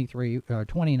Channel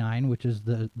 29, which is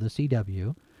the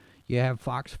CW. You have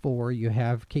Fox 4. You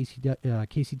have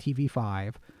KCTV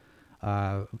 5,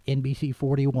 NBC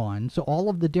 41. So all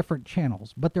of the different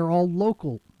channels, but they're all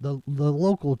local. The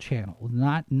local channel,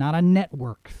 not a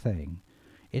network thing.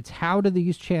 It's how do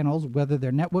these channels, whether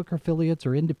they're network affiliates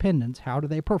or independents, how do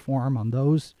they perform on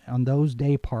those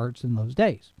day parts in those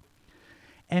days?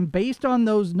 And based on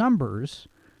those numbers,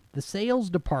 the sales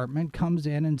department comes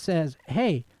in and says,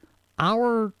 hey,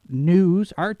 our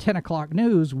news, our 10 o'clock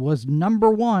news was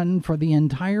 #1 for the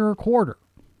entire quarter.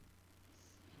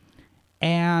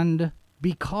 And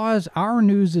because our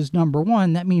news is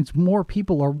 #1, that means more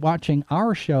people are watching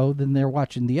our show than they're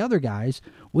watching the other guys,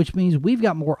 which means we've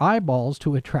got more eyeballs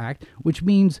to attract, which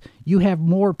means you have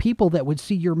more people that would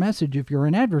see your message if you're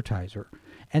an advertiser.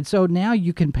 And so now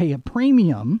you can pay a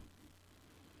premium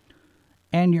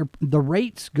and the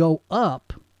rates go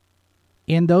up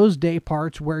in those day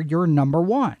parts where you're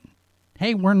 #1.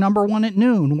 Hey, we're #1 at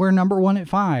noon. We're #1 at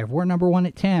 5. We're #1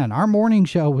 at 10. Our morning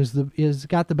show is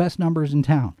got the best numbers in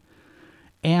town.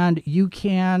 And you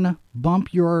can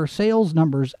bump your sales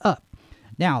numbers up.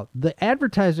 Now, the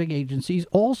advertising agencies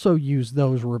also use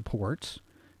those reports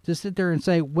to sit there and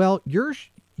say, well,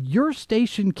 your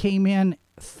station came in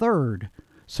 3rd,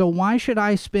 so why should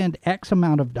I spend X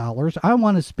amount of dollars? I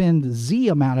want to spend Z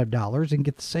amount of dollars and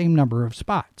get the same number of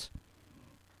spots.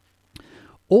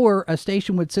 Or a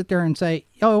station would sit there and say,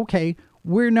 oh, okay,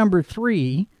 we're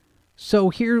 #3,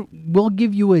 so here we'll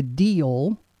give you a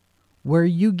deal where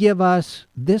you give us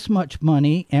this much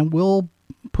money and we'll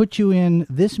put you in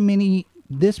this many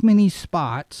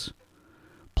spots,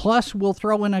 plus we'll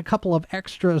throw in a couple of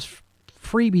extras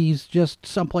freebies just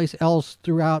someplace else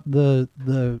throughout the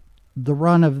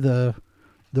run of the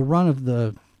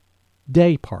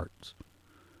day parts.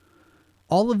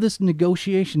 All of this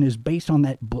negotiation is based on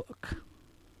that book.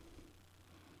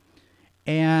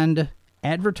 And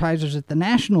advertisers at the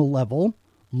national level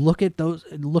look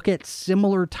at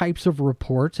similar types of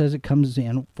reports as it comes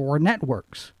in for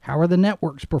networks. How are the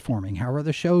networks performing? How are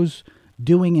the shows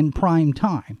doing in prime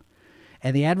time?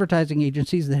 And the advertising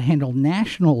agencies that handle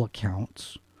national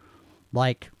accounts,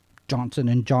 like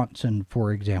Johnson & Johnson,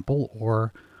 for example,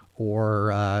 or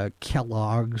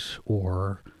Kellogg's,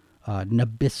 or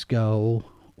Nabisco,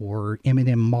 or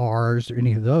M&M Mars, or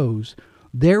any of those,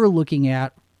 they're looking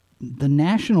at the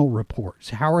national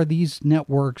reports. How are these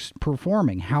networks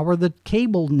performing? How are the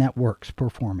cable networks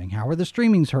performing? How are the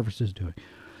streaming services doing?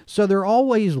 So they're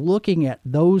always looking at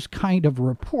those kind of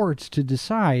reports to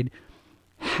decide,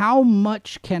 how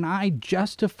much can I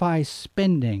justify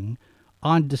spending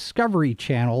on Discovery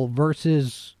Channel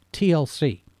versus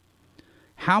TLC?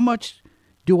 How much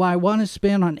do I want to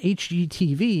spend on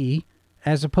HGTV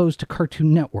as opposed to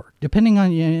Cartoon Network? Depending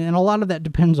on, and a lot of that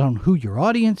depends on who your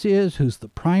audience is, who's the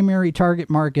primary target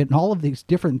market, and all of these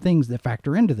different things that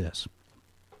factor into this.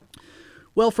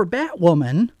 Well, for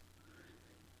Batwoman,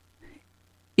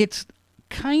 it's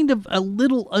kind of a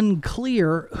little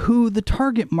unclear who the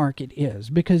target market is,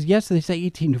 because yes, they say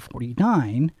 18 to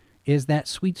 49 is that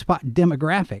sweet spot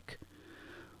demographic.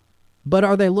 But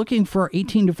are they looking for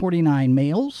 18 to 49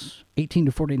 males, 18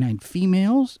 to 49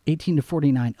 females, 18 to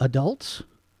 49 adults?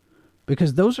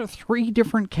 Because those are three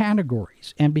different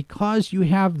categories. And because you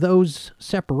have those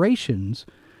separations,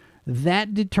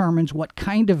 that determines what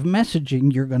kind of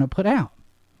messaging you're going to put out.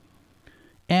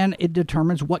 And it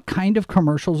determines what kind of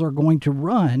commercials are going to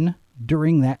run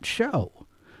during that show.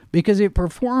 Because if it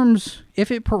performs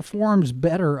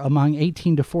better among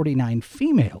 18 to 49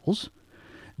 females,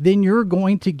 then you're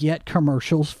going to get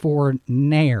commercials for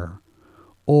Nair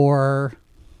or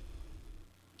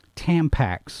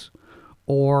Tampax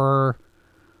or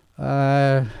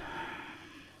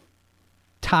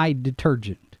Tide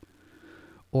detergent,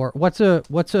 or what's a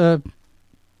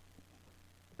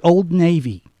Old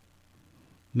Navy,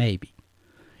 maybe.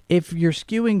 If you're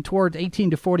skewing towards 18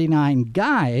 to 49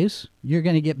 guys, you're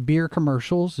going to get beer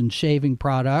commercials and shaving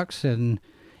products and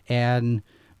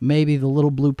maybe the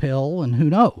little blue pill, and who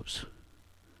knows.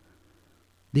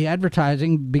 The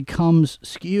advertising becomes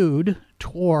skewed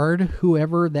toward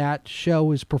whoever that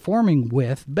show is performing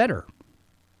with better.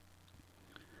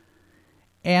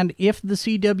 And if the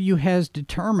CW has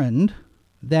determined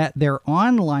that their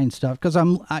online stuff, because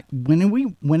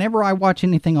whenever I watch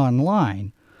anything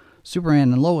online,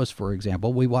 Superman and Lois, for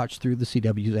example, we watch through the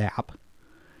CW's app,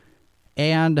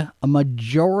 and a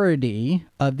majority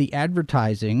of the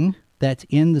advertising that's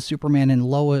in the Superman and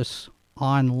Lois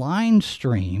online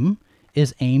stream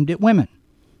is aimed at women.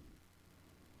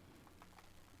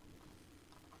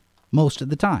 Most of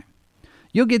the time.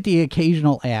 You'll get the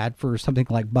occasional ad for something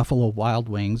like Buffalo Wild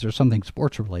Wings or something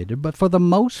sports related, but for the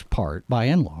most part, by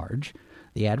and large,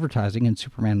 the advertising in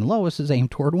Superman and Lois is aimed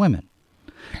toward women.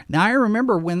 Now, I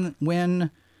remember when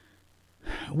the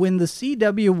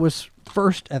CW was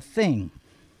first a thing,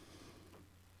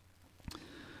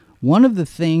 one of the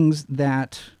things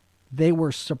that they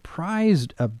were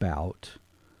surprised about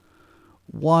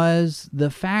was the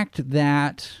fact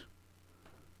that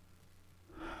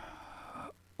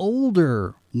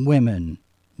older women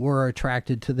were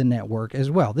attracted to the network as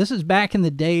well. This is back in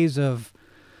the days of,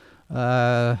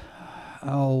 what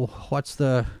was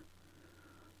the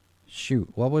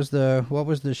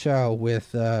show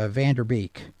with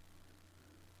Vanderbeek?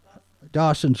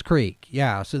 Dawson's Creek.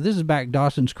 Yeah, so this is back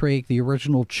Dawson's Creek, the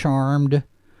original Charmed.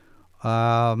 What?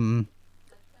 What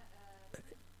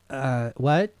was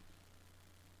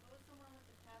the one with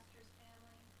the pastor's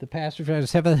family? The pastor's family,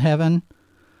 Seventh Heaven.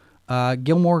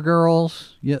 Gilmore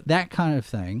Girls, yeah, that kind of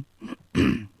thing.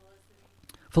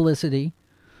 Felicity.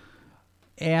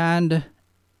 And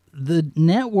the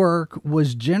network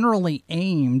was generally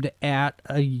aimed at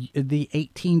the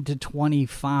 18 to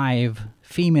 25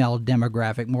 female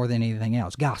demographic more than anything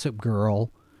else. Gossip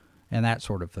Girl and that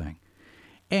sort of thing.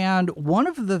 And one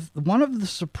of the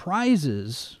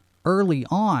surprises early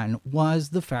on was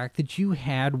the fact that you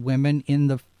had women in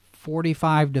the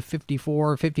 45 to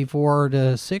 54, 54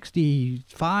 to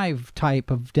 65 type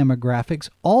of demographics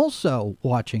also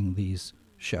watching these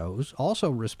shows, also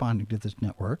responding to this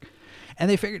network. And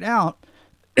they figured out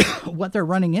what they're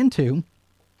running into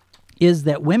is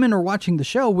that women are watching the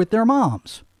show with their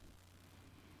moms.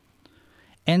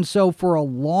 And so for a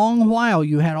long while,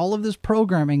 you had all of this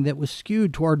programming that was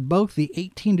skewed toward both the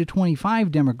 18 to 25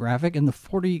 demographic and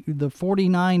the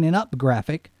 49 and up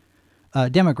demographic,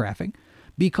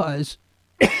 because,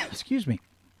 excuse me,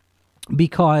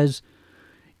 because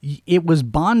it was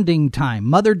bonding time,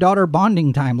 mother-daughter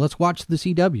bonding time. Let's watch the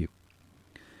CW.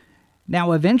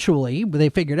 Now, eventually, they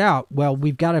figured out, well,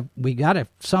 we got to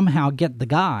somehow get the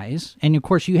guys. And, of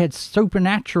course, you had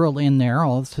Supernatural in there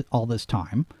all this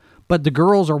time. But the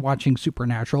girls are watching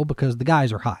Supernatural because the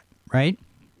guys are hot, right?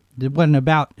 It wasn't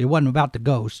about the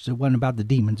ghosts. It wasn't about the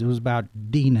demons. It was about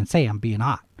Dean and Sam being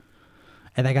hot.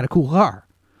 And they got a cool car.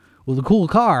 Well, the cool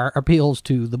car appeals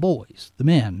to the boys, the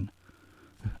men.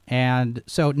 And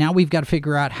so now we've got to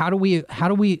figure out how do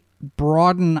we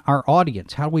broaden our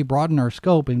audience? How do we broaden our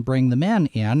scope and bring the men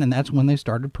in? And that's when they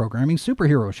started programming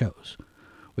superhero shows.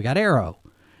 We got Arrow,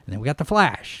 and then we got The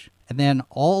Flash, and then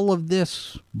all of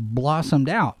this blossomed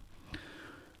out.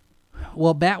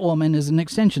 Well, Batwoman is an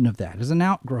extension of that, is an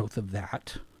outgrowth of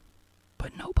that,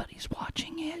 but nobody's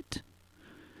watching it.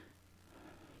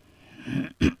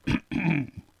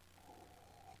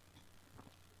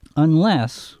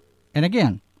 Unless, and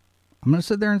again, I'm going to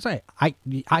sit there and say,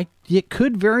 it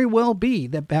could very well be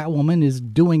that Batwoman is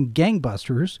doing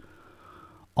gangbusters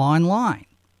online.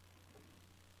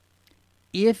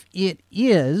 If it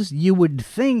is, you would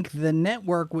think the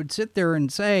network would sit there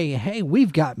and say, hey,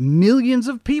 we've got millions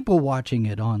of people watching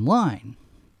it online.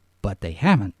 But they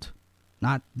haven't.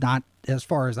 Not as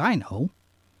far as I know.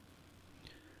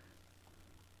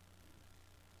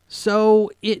 So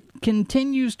it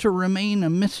continues to remain a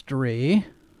mystery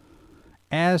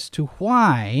as to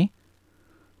why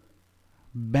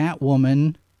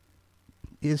Batwoman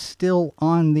is still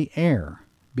on the air,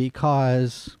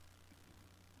 because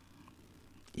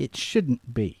it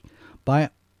shouldn't be. By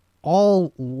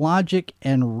all logic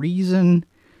and reason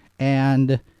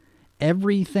and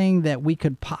everything that we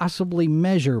could possibly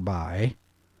measure by,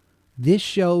 this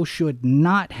show should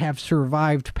not have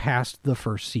survived past the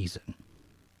first season.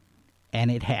 And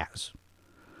it has.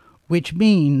 Which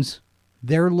means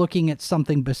they're looking at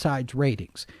something besides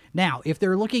ratings. Now, if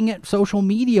they're looking at social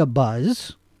media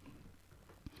buzz,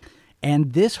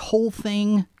 and this whole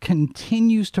thing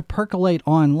continues to percolate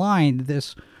online,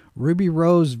 this Ruby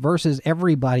Rose versus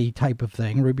everybody type of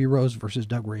thing, Ruby Rose versus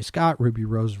Doug Ray Scott, Ruby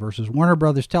Rose versus Warner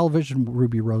Brothers Television,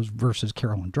 Ruby Rose versus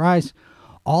Carolyn Dries,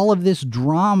 all of this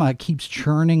drama keeps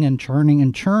churning and churning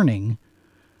and churning.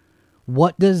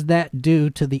 What does that do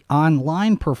to the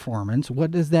online performance?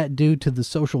 What does that do to the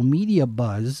social media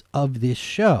buzz of this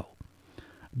show?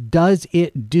 Does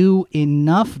it do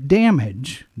enough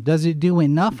damage? Does it do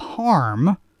enough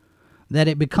harm that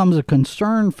it becomes a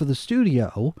concern for the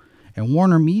studio and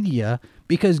Warner Media?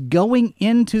 Because going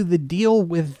into the deal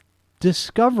with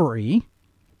Discovery,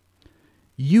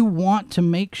 you want to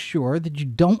make sure that you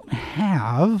don't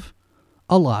have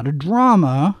a lot of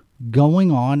drama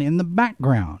going on in the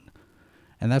background.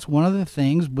 And that's one of the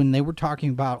things when they were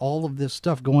talking about all of this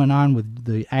stuff going on with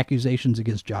the accusations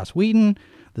against Joss Whedon,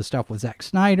 the stuff with Zack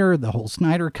Snyder, the whole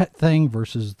Snyder cut thing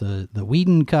versus the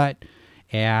Whedon cut,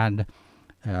 and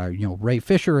Ray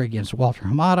Fisher against Walter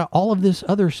Hamada, all of this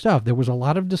other stuff. There was a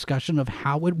lot of discussion of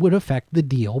how it would affect the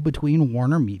deal between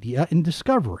Warner Media and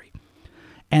Discovery.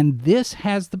 And this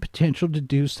has the potential to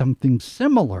do something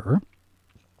similar,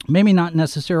 maybe not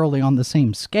necessarily on the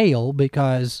same scale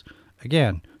because,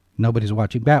 again, nobody's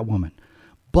watching Batwoman.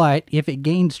 But if it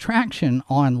gains traction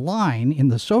online in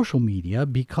the social media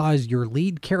because your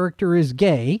lead character is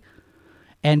gay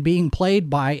and being played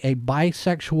by a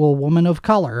bisexual woman of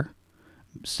color,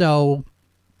 so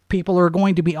people are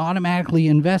going to be automatically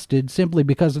invested simply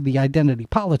because of the identity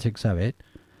politics of it.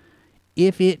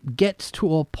 If it gets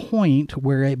to a point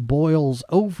where it boils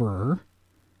over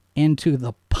into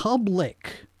the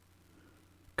public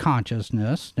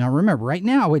consciousness, now remember, right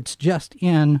now it's just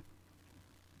in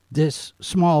this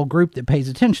small group that pays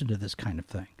attention to this kind of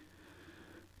thing.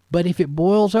 But if it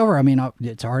boils over, I mean,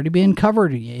 it's already been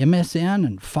covered. MSN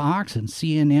and Fox and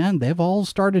CNN, they've all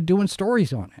started doing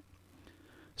stories on it.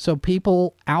 So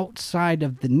people outside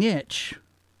of the niche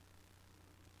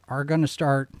are going to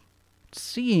start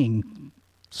seeing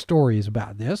stories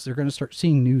about this. They're going to start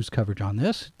seeing news coverage on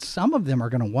this. Some of them are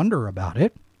going to wonder about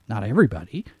it. Not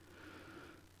everybody.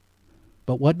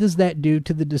 But what does that do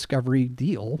to the Discovery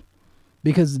deal?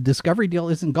 Because the Discovery deal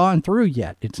isn't gone through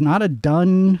yet. It's not a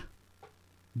done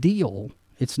deal.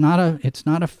 It's not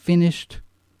a finished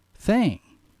thing.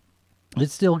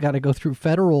 It's still got to go through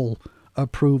federal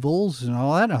approvals and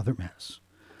all that other mess.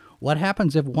 What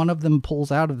happens if one of them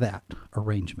pulls out of that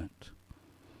arrangement?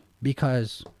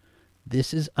 Because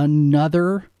this is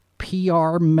another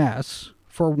PR mess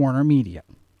for Warner Media.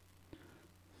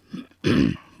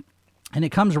 And it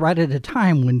comes right at a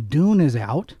time when Dune is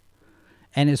out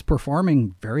and is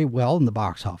performing very well in the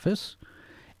box office.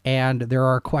 And there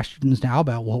are questions now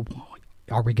about, well,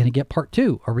 are we going to get part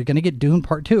 2? Are we going to get Dune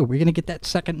part 2? Are we going to get that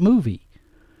second movie?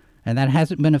 And that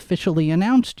hasn't been officially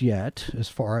announced yet, as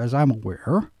far as I'm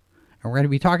aware. And we're going to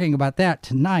be talking about that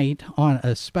tonight on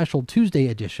a special Tuesday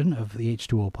edition of the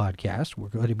H2O podcast. We're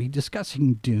going to be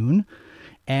discussing Dune,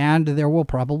 and there will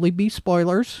probably be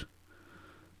spoilers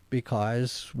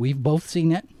because we've both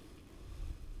seen it.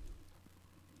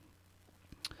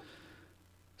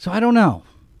 So I don't know.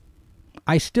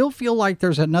 I still feel like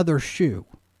there's another shoe.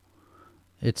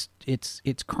 It's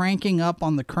cranking up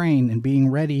on the crane and being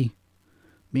ready.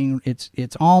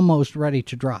 It's almost ready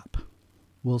to drop.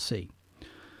 We'll see.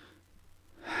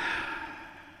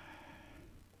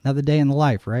 Another day in the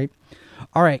life, right?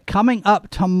 All right, coming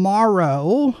up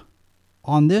tomorrow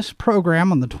on this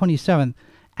program on the 27th,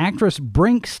 actress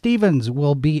Brinke Stevens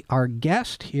will be our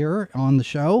guest here on the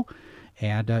show.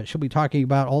 And she'll be talking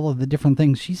about all of the different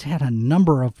things. She's had a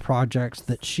number of projects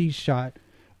that she's shot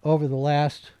over the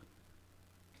last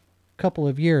couple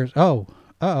of years. Oh.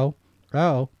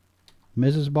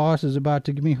 Mrs. Boss is about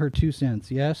to give me her 2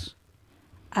 cents, yes?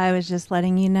 I was just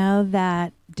letting you know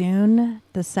that Dune,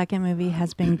 the second movie,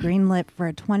 has been greenlit for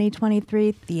a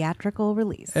 2023 theatrical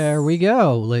release. There we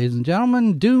go, ladies and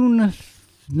gentlemen. Dune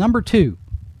number 2.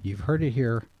 You've heard it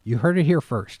here. You heard it here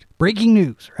first. Breaking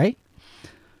news, right?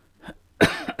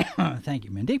 Thank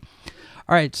you, Mindy.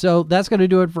 All right, so that's going to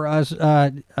do it for us.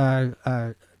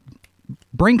 Brinke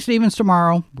Stevens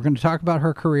tomorrow. We're going to talk about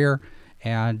her career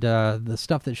and the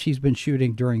stuff that she's been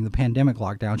shooting during the pandemic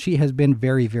lockdown. She has been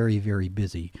very, very, very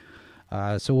busy.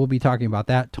 So we'll be talking about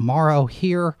that tomorrow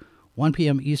here, 1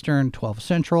 p.m. Eastern, 12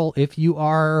 Central. If you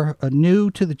are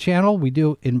new to the channel, we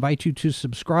do invite you to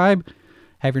subscribe,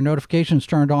 have your notifications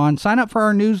turned on, sign up for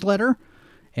our newsletter,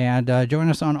 and join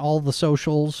us on all the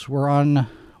socials. We're on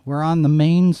the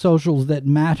main socials that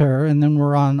matter, and then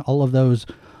we're on all of those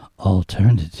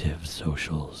alternative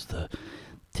socials, the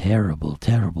terrible,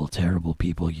 terrible, terrible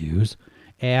people use.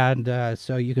 And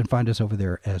so you can find us over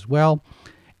there as well.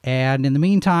 And in the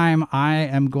meantime, I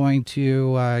am going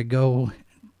to go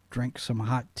drink some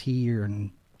hot tea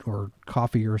or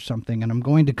coffee or something, and I'm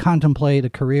going to contemplate a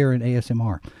career in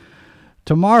ASMR.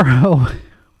 Tomorrow,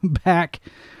 back.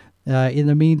 In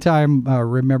the meantime,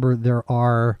 remember there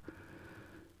are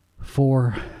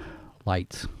 4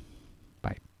 lights.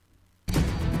 Bye.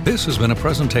 This has been a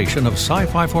presentation of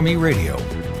Sci-Fi for Me Radio.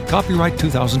 Copyright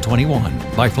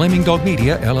 2021 by Flaming Dog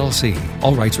Media, LLC.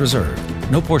 All rights reserved.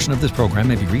 No portion of this program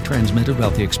may be retransmitted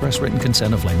without the express written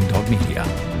consent of Flaming Dog Media.